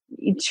and,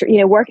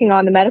 working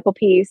on the medical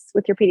piece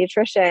with your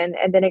pediatrician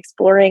and then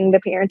exploring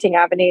the parenting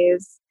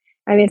avenues.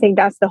 I mean, I think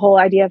that's the whole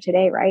idea of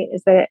today, right?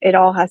 Is that it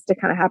all has to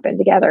kind of happen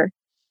together.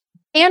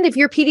 And if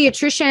your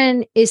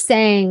pediatrician is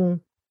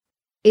saying,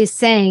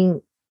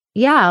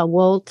 yeah,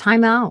 well,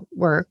 timeout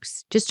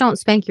works. Just don't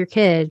spank your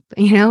kid.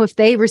 If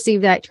they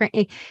receive that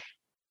training,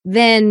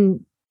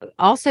 then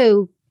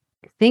also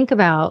think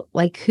about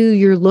like who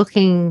you're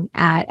looking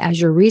at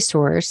as your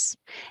resource,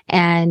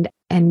 and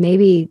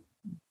maybe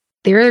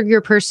they're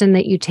your person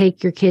that you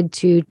take your kid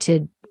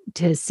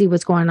to see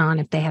what's going on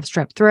if they have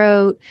strep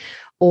throat,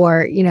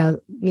 or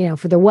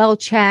for the well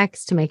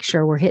checks to make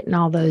sure we're hitting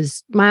all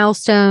those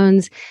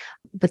milestones.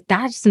 But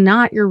that's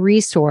not your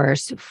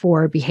resource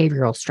for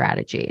behavioral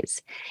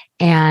strategies.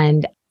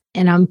 And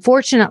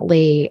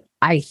unfortunately,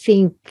 I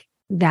think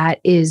that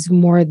is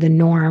more the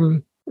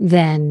norm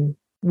than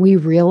we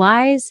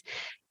realize.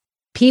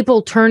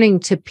 People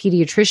turning to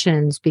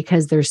pediatricians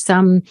because there's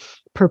some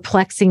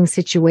perplexing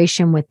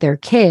situation with their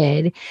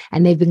kid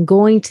and they've been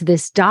going to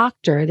this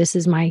doctor. This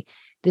is my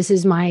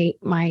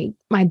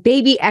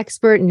baby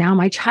expert and now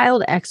my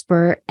child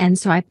expert. And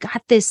so I've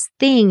got this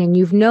thing and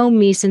you've known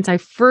me since I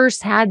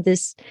first had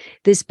this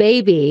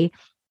baby.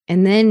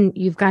 And then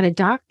you've got a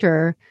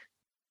doctor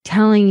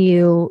telling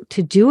you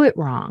to do it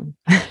wrong.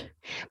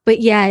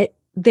 But yet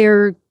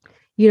they're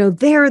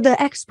the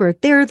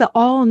expert. They're the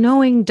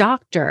all-knowing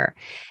doctor.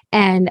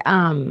 And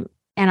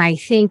I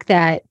think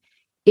that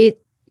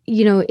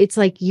it's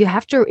like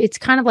it's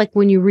kind of like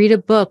when you read a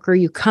book or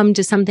you come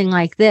to something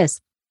like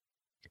this,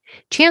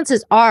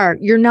 chances are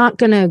you're not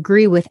going to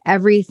agree with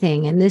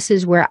everything. And this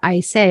is where I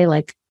say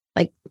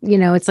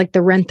it's like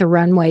the Rent the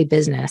Runway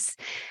business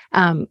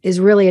is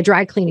really a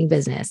dry cleaning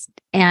business.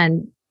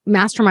 And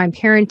Mastermind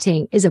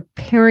Parenting is a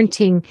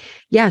parenting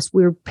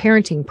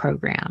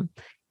program.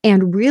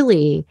 And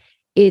really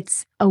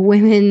it's a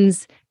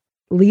women's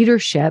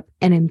leadership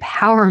and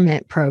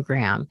empowerment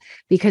program,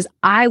 because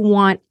I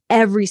want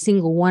every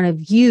single one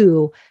of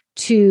you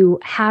to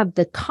have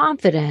the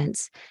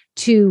confidence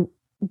to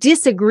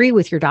disagree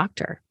with your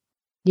doctor,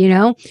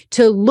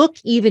 to look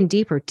even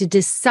deeper, to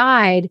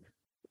decide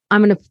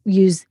I'm going to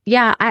use,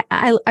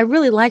 I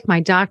really like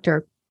my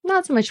doctor,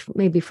 not so much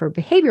maybe for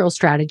behavioral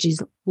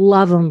strategies,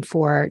 love them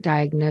for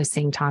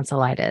diagnosing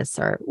tonsillitis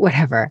or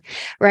whatever,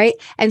 right?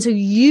 And so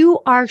you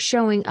are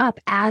showing up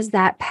as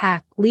that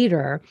pack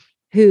leader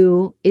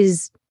who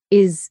is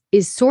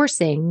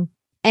sourcing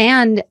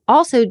and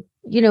also,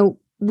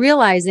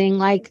 realizing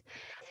like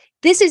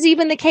this is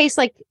even the case,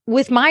 like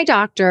with my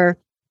doctor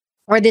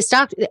or this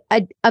doctor,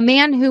 a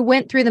man who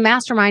went through the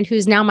mastermind,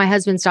 who's now my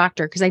husband's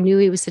doctor, because I knew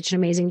he was such an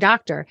amazing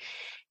doctor.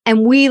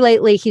 And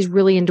he's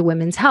really into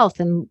women's health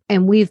and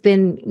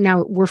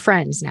we're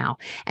friends now.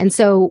 And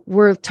so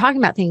we're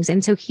talking about things.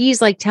 And so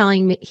he's like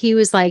telling me, he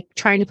was like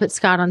trying to put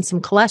Scott on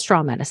some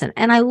cholesterol medicine.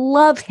 And I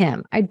love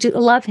him. I do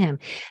love him.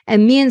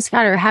 And me and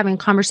Scott are having a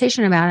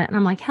conversation about it. And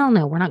I'm like, hell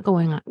no, we're not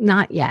going on,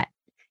 not yet.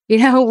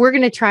 We're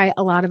going to try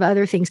a lot of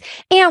other things.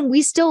 And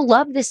we still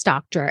love this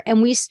doctor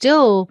and we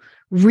still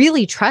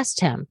really trust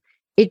him.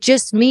 It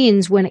just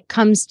means when it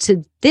comes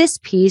to this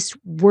piece,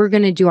 we're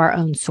going to do our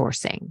own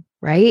sourcing.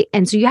 Right.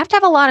 And so you have to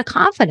have a lot of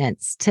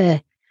confidence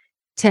to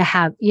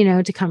have,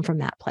 to come from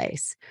that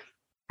place.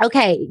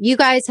 Okay. You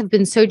guys have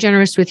been so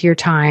generous with your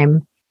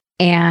time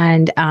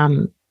and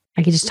I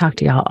could just talk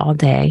to y'all all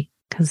day,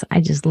 because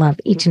I just love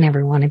each and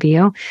every one of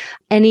you.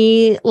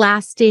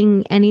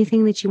 Anything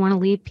that you want to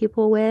leave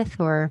people with,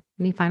 or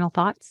any final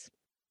thoughts?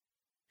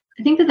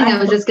 I think the thing I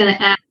was just going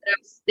to add, I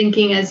was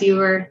thinking as you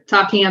were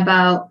talking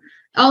about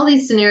all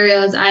these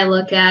scenarios I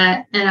look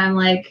at, and I'm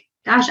like,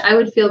 gosh, I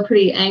would feel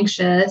pretty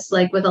anxious,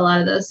 like with a lot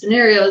of those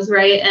scenarios,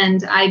 right?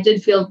 And I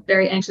did feel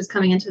very anxious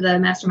coming into the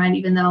mastermind,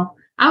 even though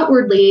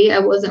outwardly I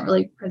wasn't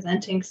really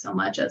presenting so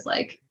much as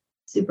like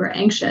super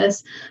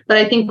anxious. But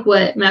I think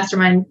what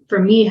mastermind for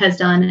me has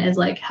done is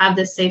like have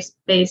this safe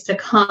space to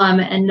come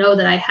and know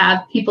that I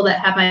have people that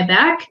have my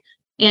back.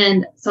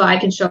 And so I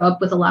can show up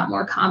with a lot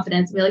more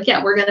confidence and be like,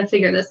 yeah, we're going to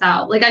figure this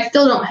out. Like, I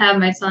still don't have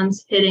my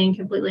son's hitting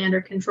completely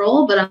under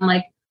control, but I'm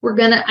like,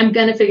 I'm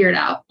going to figure it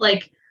out.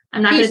 Like,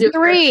 I'm not going to do it.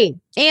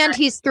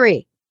 He's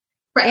three.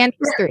 Right. And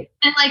he's 3.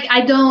 And like,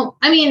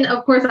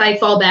 of course I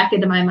fall back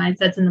into my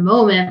mindsets in the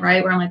moment,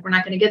 right? Where I'm like, we're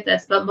not going to get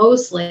this, but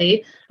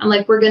mostly I'm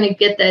like, we're going to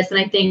get this. And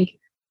I think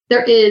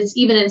there is,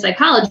 even in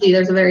psychology,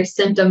 there's a very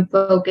symptom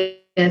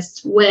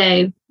focused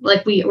way.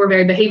 Like we're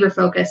very behavior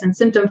focused and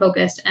symptom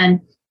focused.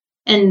 And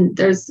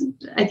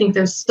I think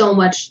there's so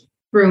much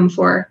room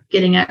for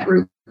getting at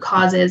root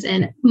causes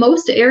in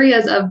most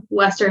areas of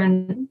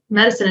Western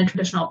medicine and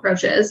traditional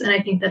approaches. And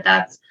I think that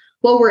that's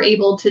what we're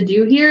able to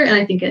do here. And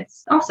I think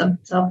it's awesome.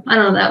 So I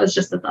don't know, that was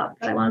just the thought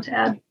that I wanted to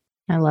add.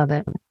 I love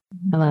it.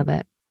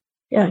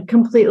 Yeah,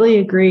 completely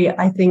agree.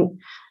 I think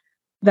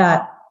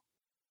that,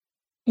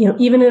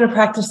 even in a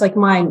practice like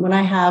mine, when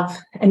I have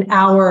an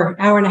hour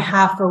and a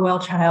half for well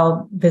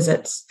child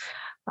visits,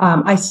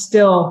 I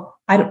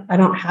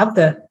don't have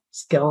the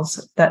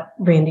skills that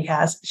Randy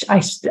has.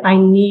 I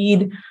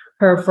need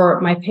her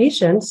for my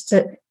patients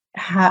to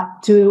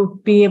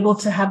be able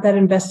to have that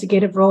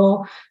investigative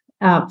role,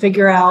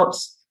 figure out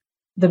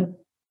the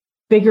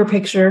bigger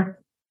picture,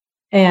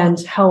 and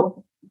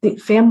help the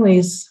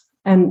families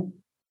and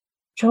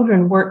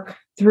children work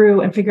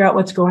through and figure out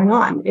what's going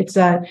on.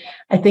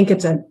 I think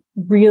it's a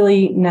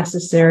really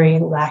necessary,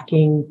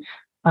 lacking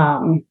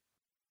part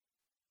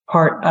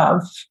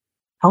of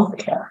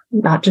healthcare,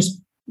 not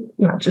just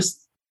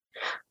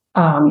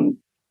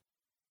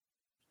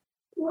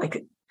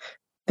like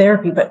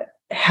therapy, but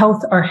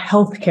our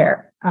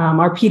healthcare,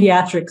 our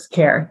pediatrics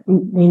care.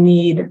 We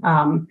need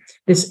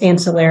this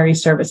ancillary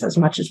service as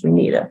much as we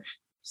need a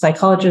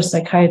psychologist,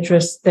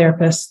 psychiatrist,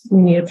 therapist.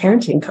 We need a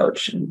parenting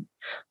coach. And,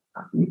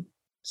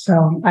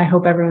 so I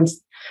hope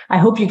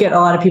you get a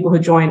lot of people who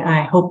join, and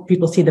I hope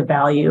people see the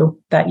value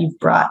that you've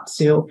brought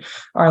to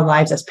our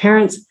lives as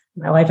parents,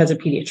 my life as a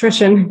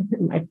pediatrician,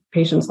 and my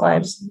patients'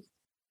 lives.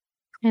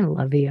 I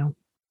love you.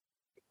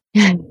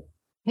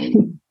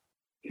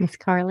 Miss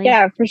Carly?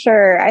 Yeah, for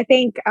sure. I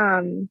think,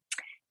 and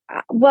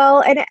I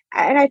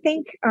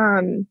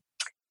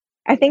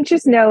think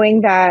just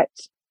knowing that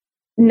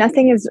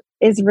nothing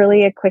is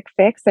really a quick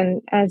fix.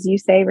 And as you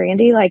say,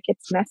 Randy, like,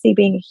 it's messy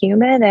being a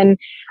human. And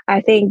I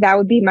think that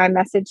would be my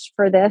message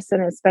for this.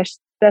 And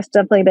especially that's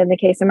definitely been the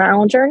case in my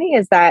own journey,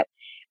 is that,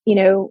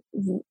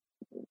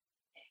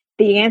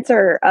 the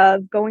answer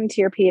of going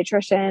to your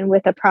pediatrician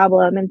with a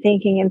problem and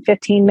thinking in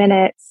 15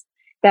 minutes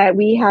that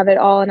we have it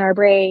all in our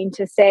brain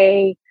to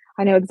say,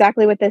 I know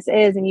exactly what this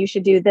is, and you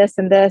should do this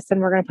and this, and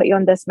we're going to put you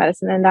on this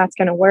medicine, and that's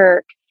going to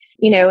work.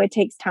 It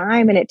takes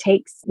time, and it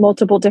takes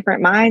multiple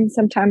different minds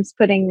sometimes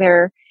putting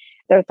their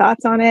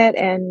thoughts on it.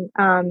 And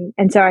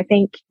so I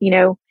think,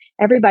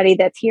 everybody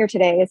that's here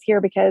today is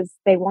here because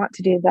they want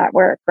to do that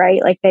work,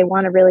 right? Like, they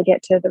want to really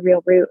get to the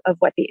real root of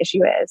what the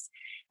issue is.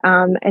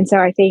 And so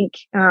I think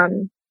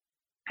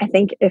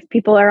if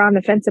people are on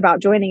the fence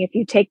about joining, if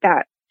you take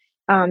that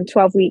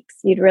 12 weeks,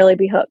 you'd really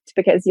be hooked,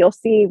 because you'll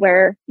see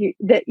where you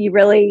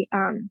really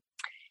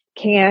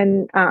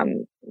can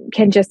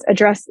just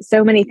address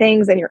so many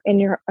things in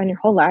your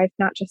whole life,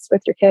 not just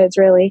with your kids,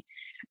 really.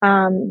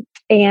 And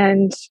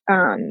then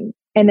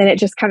it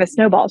just kind of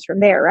snowballs from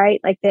there, right?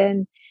 Like,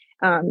 then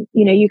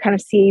you kind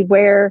of see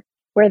where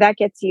that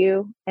gets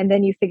you, and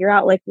then you figure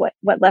out like what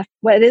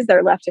is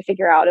there left to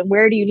figure out, and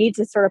where do you need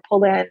to sort of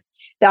pull in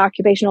the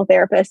occupational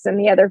therapists and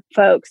the other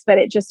folks. But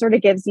it just sort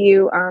of gives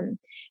you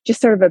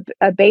just sort of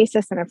a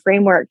basis and a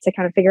framework to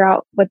kind of figure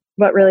out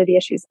what really the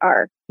issues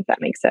are, if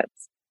that makes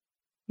sense.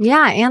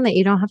 Yeah. And that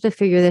you don't have to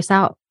figure this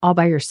out all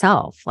by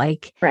yourself.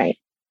 Like, right.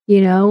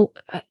 It's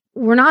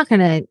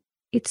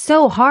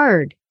so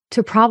hard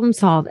to problem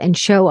solve and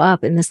show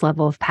up in this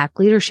level of pack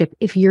leadership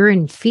if you're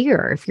in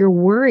fear, if you're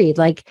worried,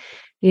 like,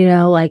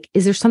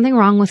 is there something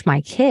wrong with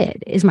my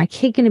kid? Is my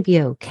kid going to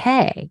be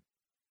okay?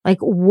 Like,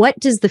 what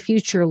does the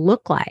future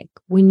look like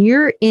when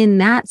you're in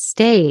that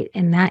state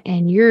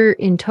and you're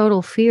in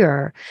total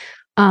fear?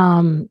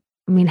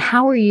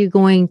 How are you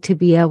going to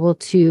be able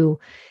to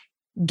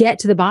get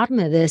to the bottom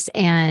of this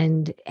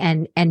and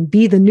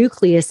be the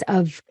nucleus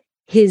of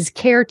his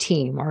care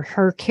team or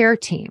her care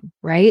team,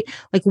 right?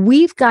 Like,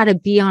 we've got to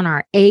be on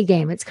our A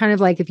game. It's kind of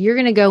like if you're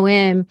going to go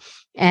in,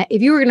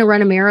 if you were going to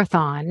run a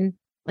marathon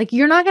Like,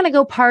 you're not going to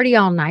go party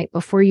all night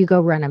before you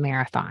go run a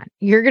marathon.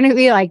 You're going to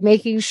be like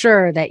making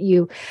sure that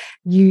you're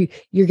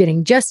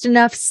getting just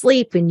enough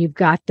sleep, and you've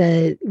got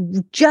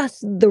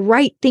just the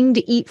right thing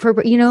to eat for,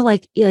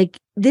 like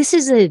this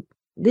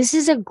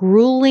is a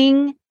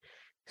grueling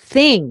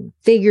thing,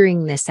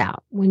 figuring this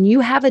out when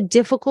you have a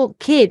difficult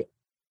kid,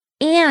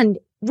 and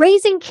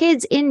raising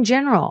kids in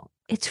general.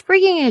 It's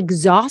freaking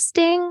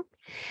exhausting.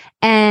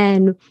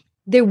 And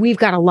we've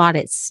got a lot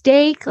at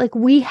stake. Like,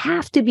 we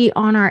have to be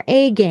on our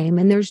A game,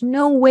 and there's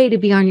no way to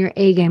be on your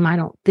A game, I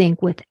don't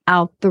think,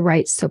 without the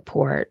right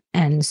support.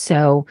 And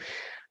so,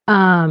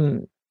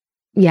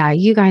 yeah,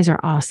 you guys are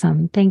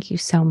awesome. Thank you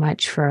so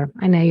much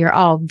I know you're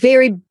all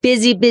very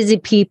busy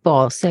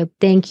people. So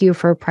thank you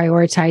for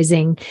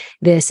prioritizing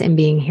this and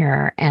being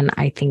here. And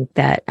I think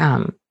that,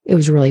 it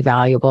was really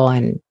valuable,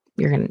 and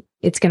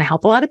it's going to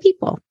help a lot of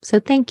people. So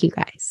thank you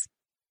guys.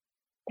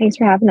 Thanks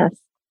for having us.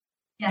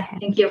 Yeah,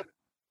 thank you.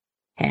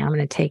 Okay, I'm going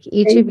to take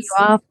each of you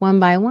off one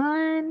by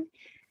one.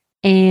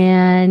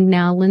 And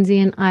now Lindsay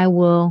and I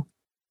will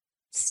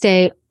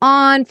stay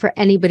on for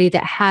anybody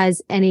that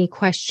has any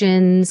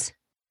questions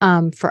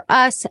for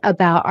us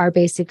about our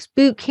Basics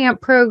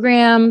Bootcamp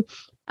program.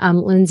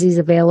 Lindsay's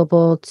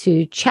available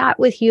to chat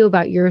with you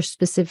about your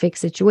specific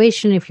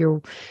situation. If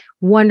you're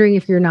wondering,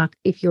 if you're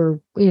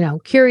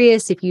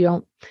curious, if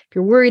you're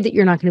worried that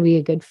you're not going to be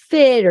a good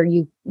fit, or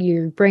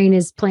your brain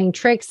is playing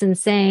tricks and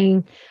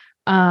saying,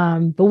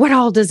 but what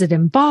all does it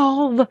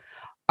involve?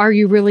 Are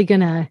you really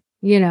gonna,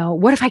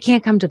 what if I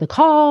can't come to the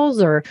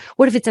calls, or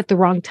what if it's at the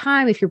wrong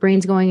time? If your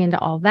brain's going into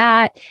all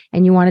that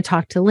and you want to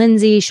talk to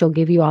Lindsay, she'll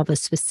give you all the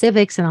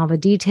specifics and all the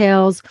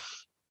details.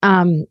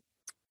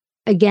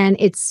 Again,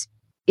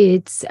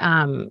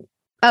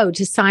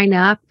 to sign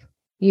up,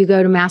 you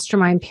go to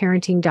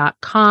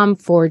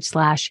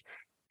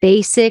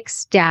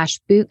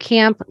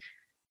mastermindparenting.com/basics-bootcamp.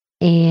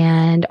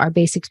 And our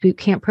Basics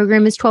Bootcamp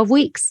program is 12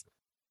 weeks.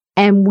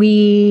 And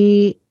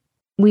we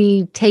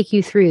take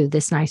you through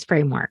this nice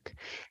framework,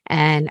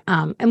 and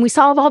we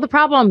solve all the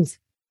problems,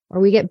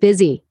 or we get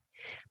busy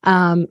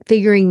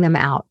figuring them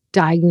out,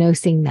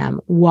 diagnosing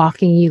them,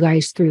 walking you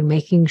guys through,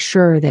 making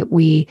sure that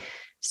we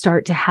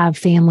start to have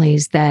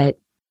families that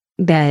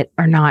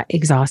are not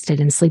exhausted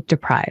and sleep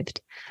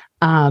deprived.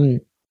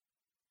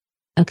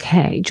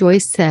 Okay,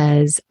 Joyce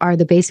says, are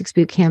the Basics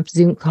Bootcamp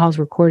Zoom calls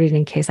recorded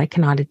in case I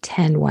cannot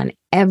attend one?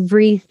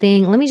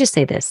 Everything. Let me just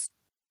say this.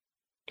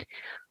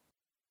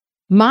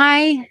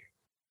 My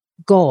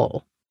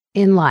goal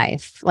in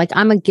life, like,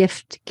 I'm a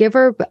gift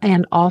giver,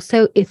 and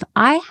also if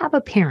I have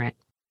a parent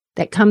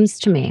that comes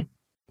to me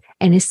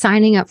and is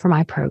signing up for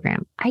my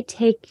program, I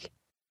take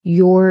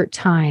your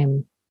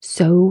time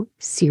so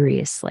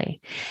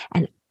seriously.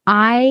 And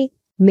I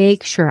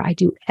make sure I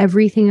do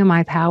everything in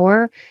my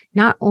power.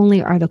 Not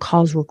only are the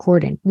calls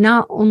recorded,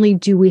 not only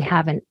do we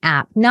have an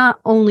app, not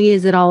only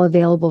is it all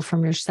available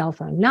from your cell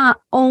phone, not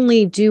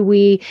only do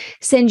we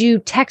send you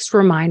text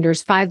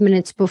reminders 5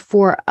 minutes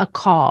before a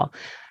call,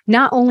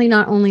 not only,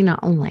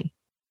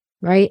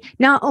 right?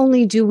 Not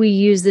only do we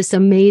use this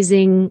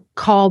amazing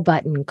call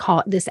button,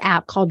 this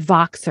app called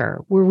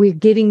Voxer, where we're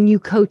giving you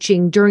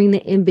coaching during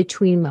the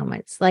in-between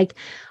moments. Like,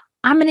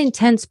 I'm an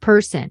intense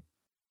person.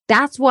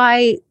 That's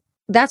why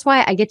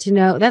I get to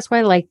know, that's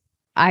why, like,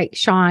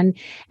 Sean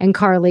and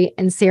Carly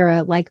and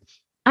Sarah, like,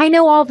 I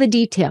know all the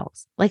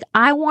details. Like,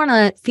 I want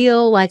to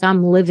feel like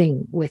I'm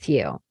living with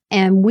you,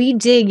 and we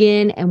dig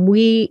in, and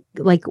we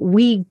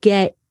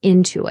get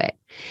into it.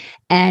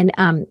 And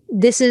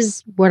this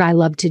is what I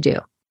love to do.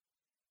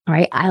 All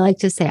right. I like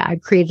to say I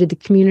created the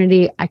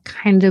community I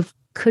kind of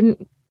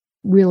couldn't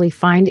really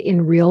find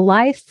in real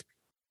life.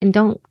 And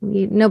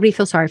nobody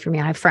feel sorry for me.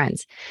 I have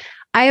friends.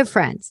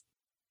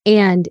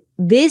 And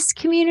this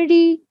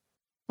community,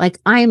 like,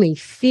 I am a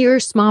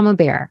fierce mama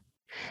bear.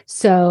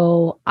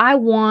 So I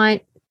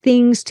want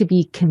things to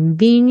be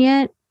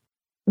convenient.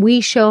 We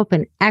show up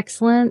in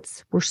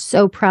excellence. We're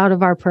so proud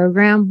of our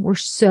program. We're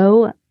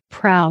so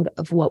proud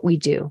of what we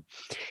do,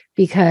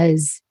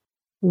 because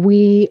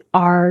we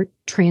are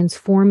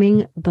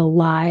transforming the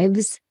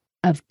lives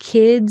of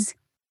kids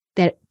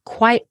that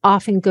quite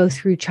often go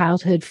through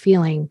childhood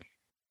feeling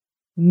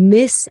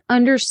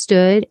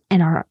misunderstood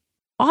and are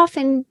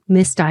often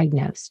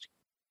misdiagnosed,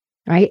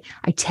 right?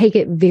 I take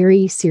it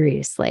very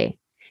seriously.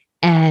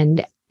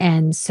 And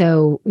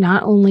so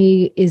not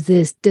only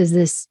does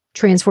this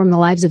transform the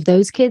lives of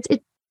those kids,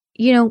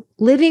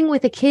 living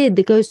with a kid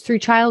that goes through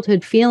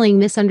childhood feeling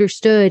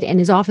misunderstood and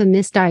is often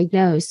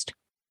misdiagnosed,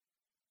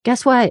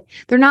 guess what?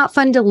 They're not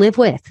fun to live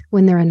with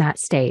when they're in that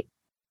state.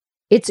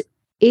 It's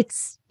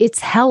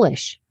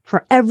hellish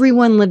for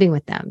everyone living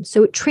with them.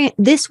 So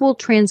this will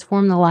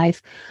transform the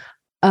life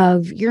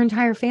of your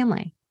entire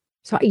family.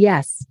 So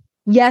yes,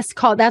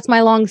 call. That's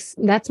my long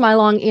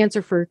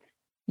answer for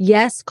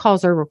yes,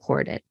 calls are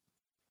recorded.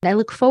 I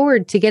look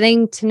forward to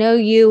getting to know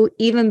you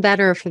even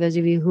better for those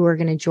of you who are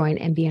going to join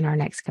and be in our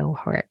next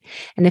cohort.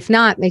 And if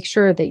not, make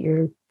sure that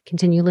you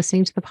continue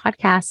listening to the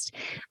podcast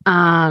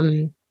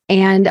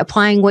and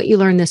applying what you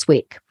learned this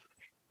week.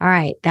 All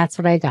right, that's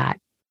what I got.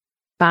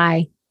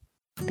 Bye.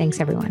 Thanks,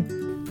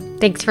 everyone.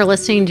 Thanks for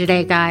listening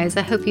today, guys.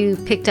 I hope you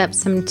picked up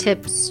some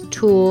tips,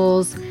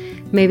 tools,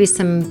 maybe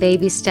some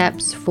baby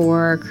steps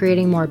for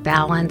creating more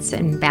balance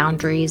and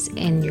boundaries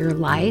in your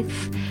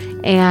life.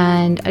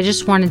 And I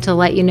just wanted to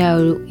let you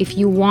know, if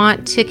you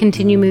want to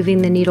continue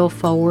moving the needle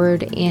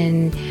forward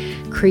in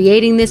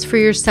creating this for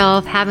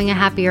yourself, having a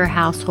happier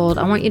household,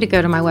 I want you to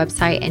go to my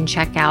website and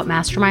check out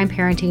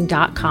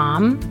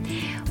mastermindparenting.com.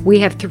 We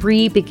have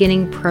 3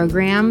 beginning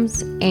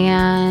programs,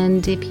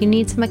 and if you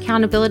need some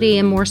accountability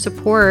and more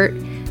support,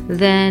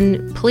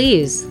 then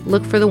please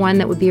look for the one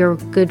that would be a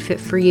good fit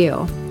for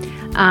you.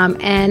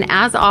 And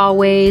as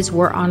always,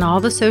 we're on all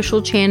the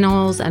social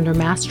channels under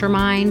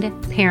Mastermind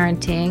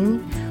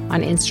Parenting.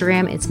 On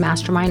Instagram, it's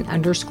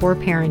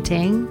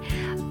mastermind_parenting.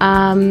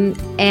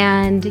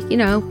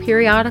 And,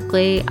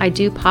 periodically I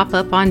do pop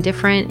up on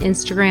different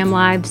Instagram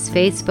lives,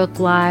 Facebook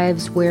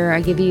lives, where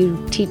I give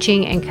you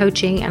teaching and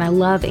coaching, and I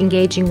love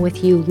engaging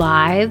with you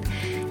live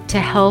to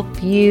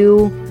help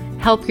you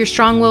help your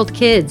strong-willed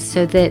kids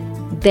so that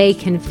they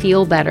can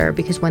feel better,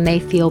 because when they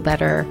feel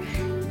better,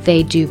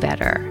 they do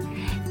better.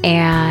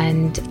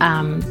 And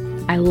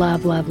I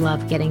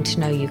love getting to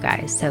know you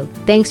guys. So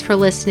thanks for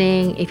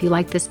listening. If you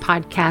like this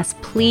podcast,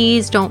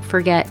 please don't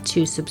forget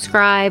to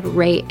subscribe,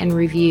 rate, and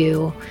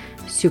review.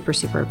 Super,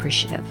 super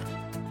appreciative.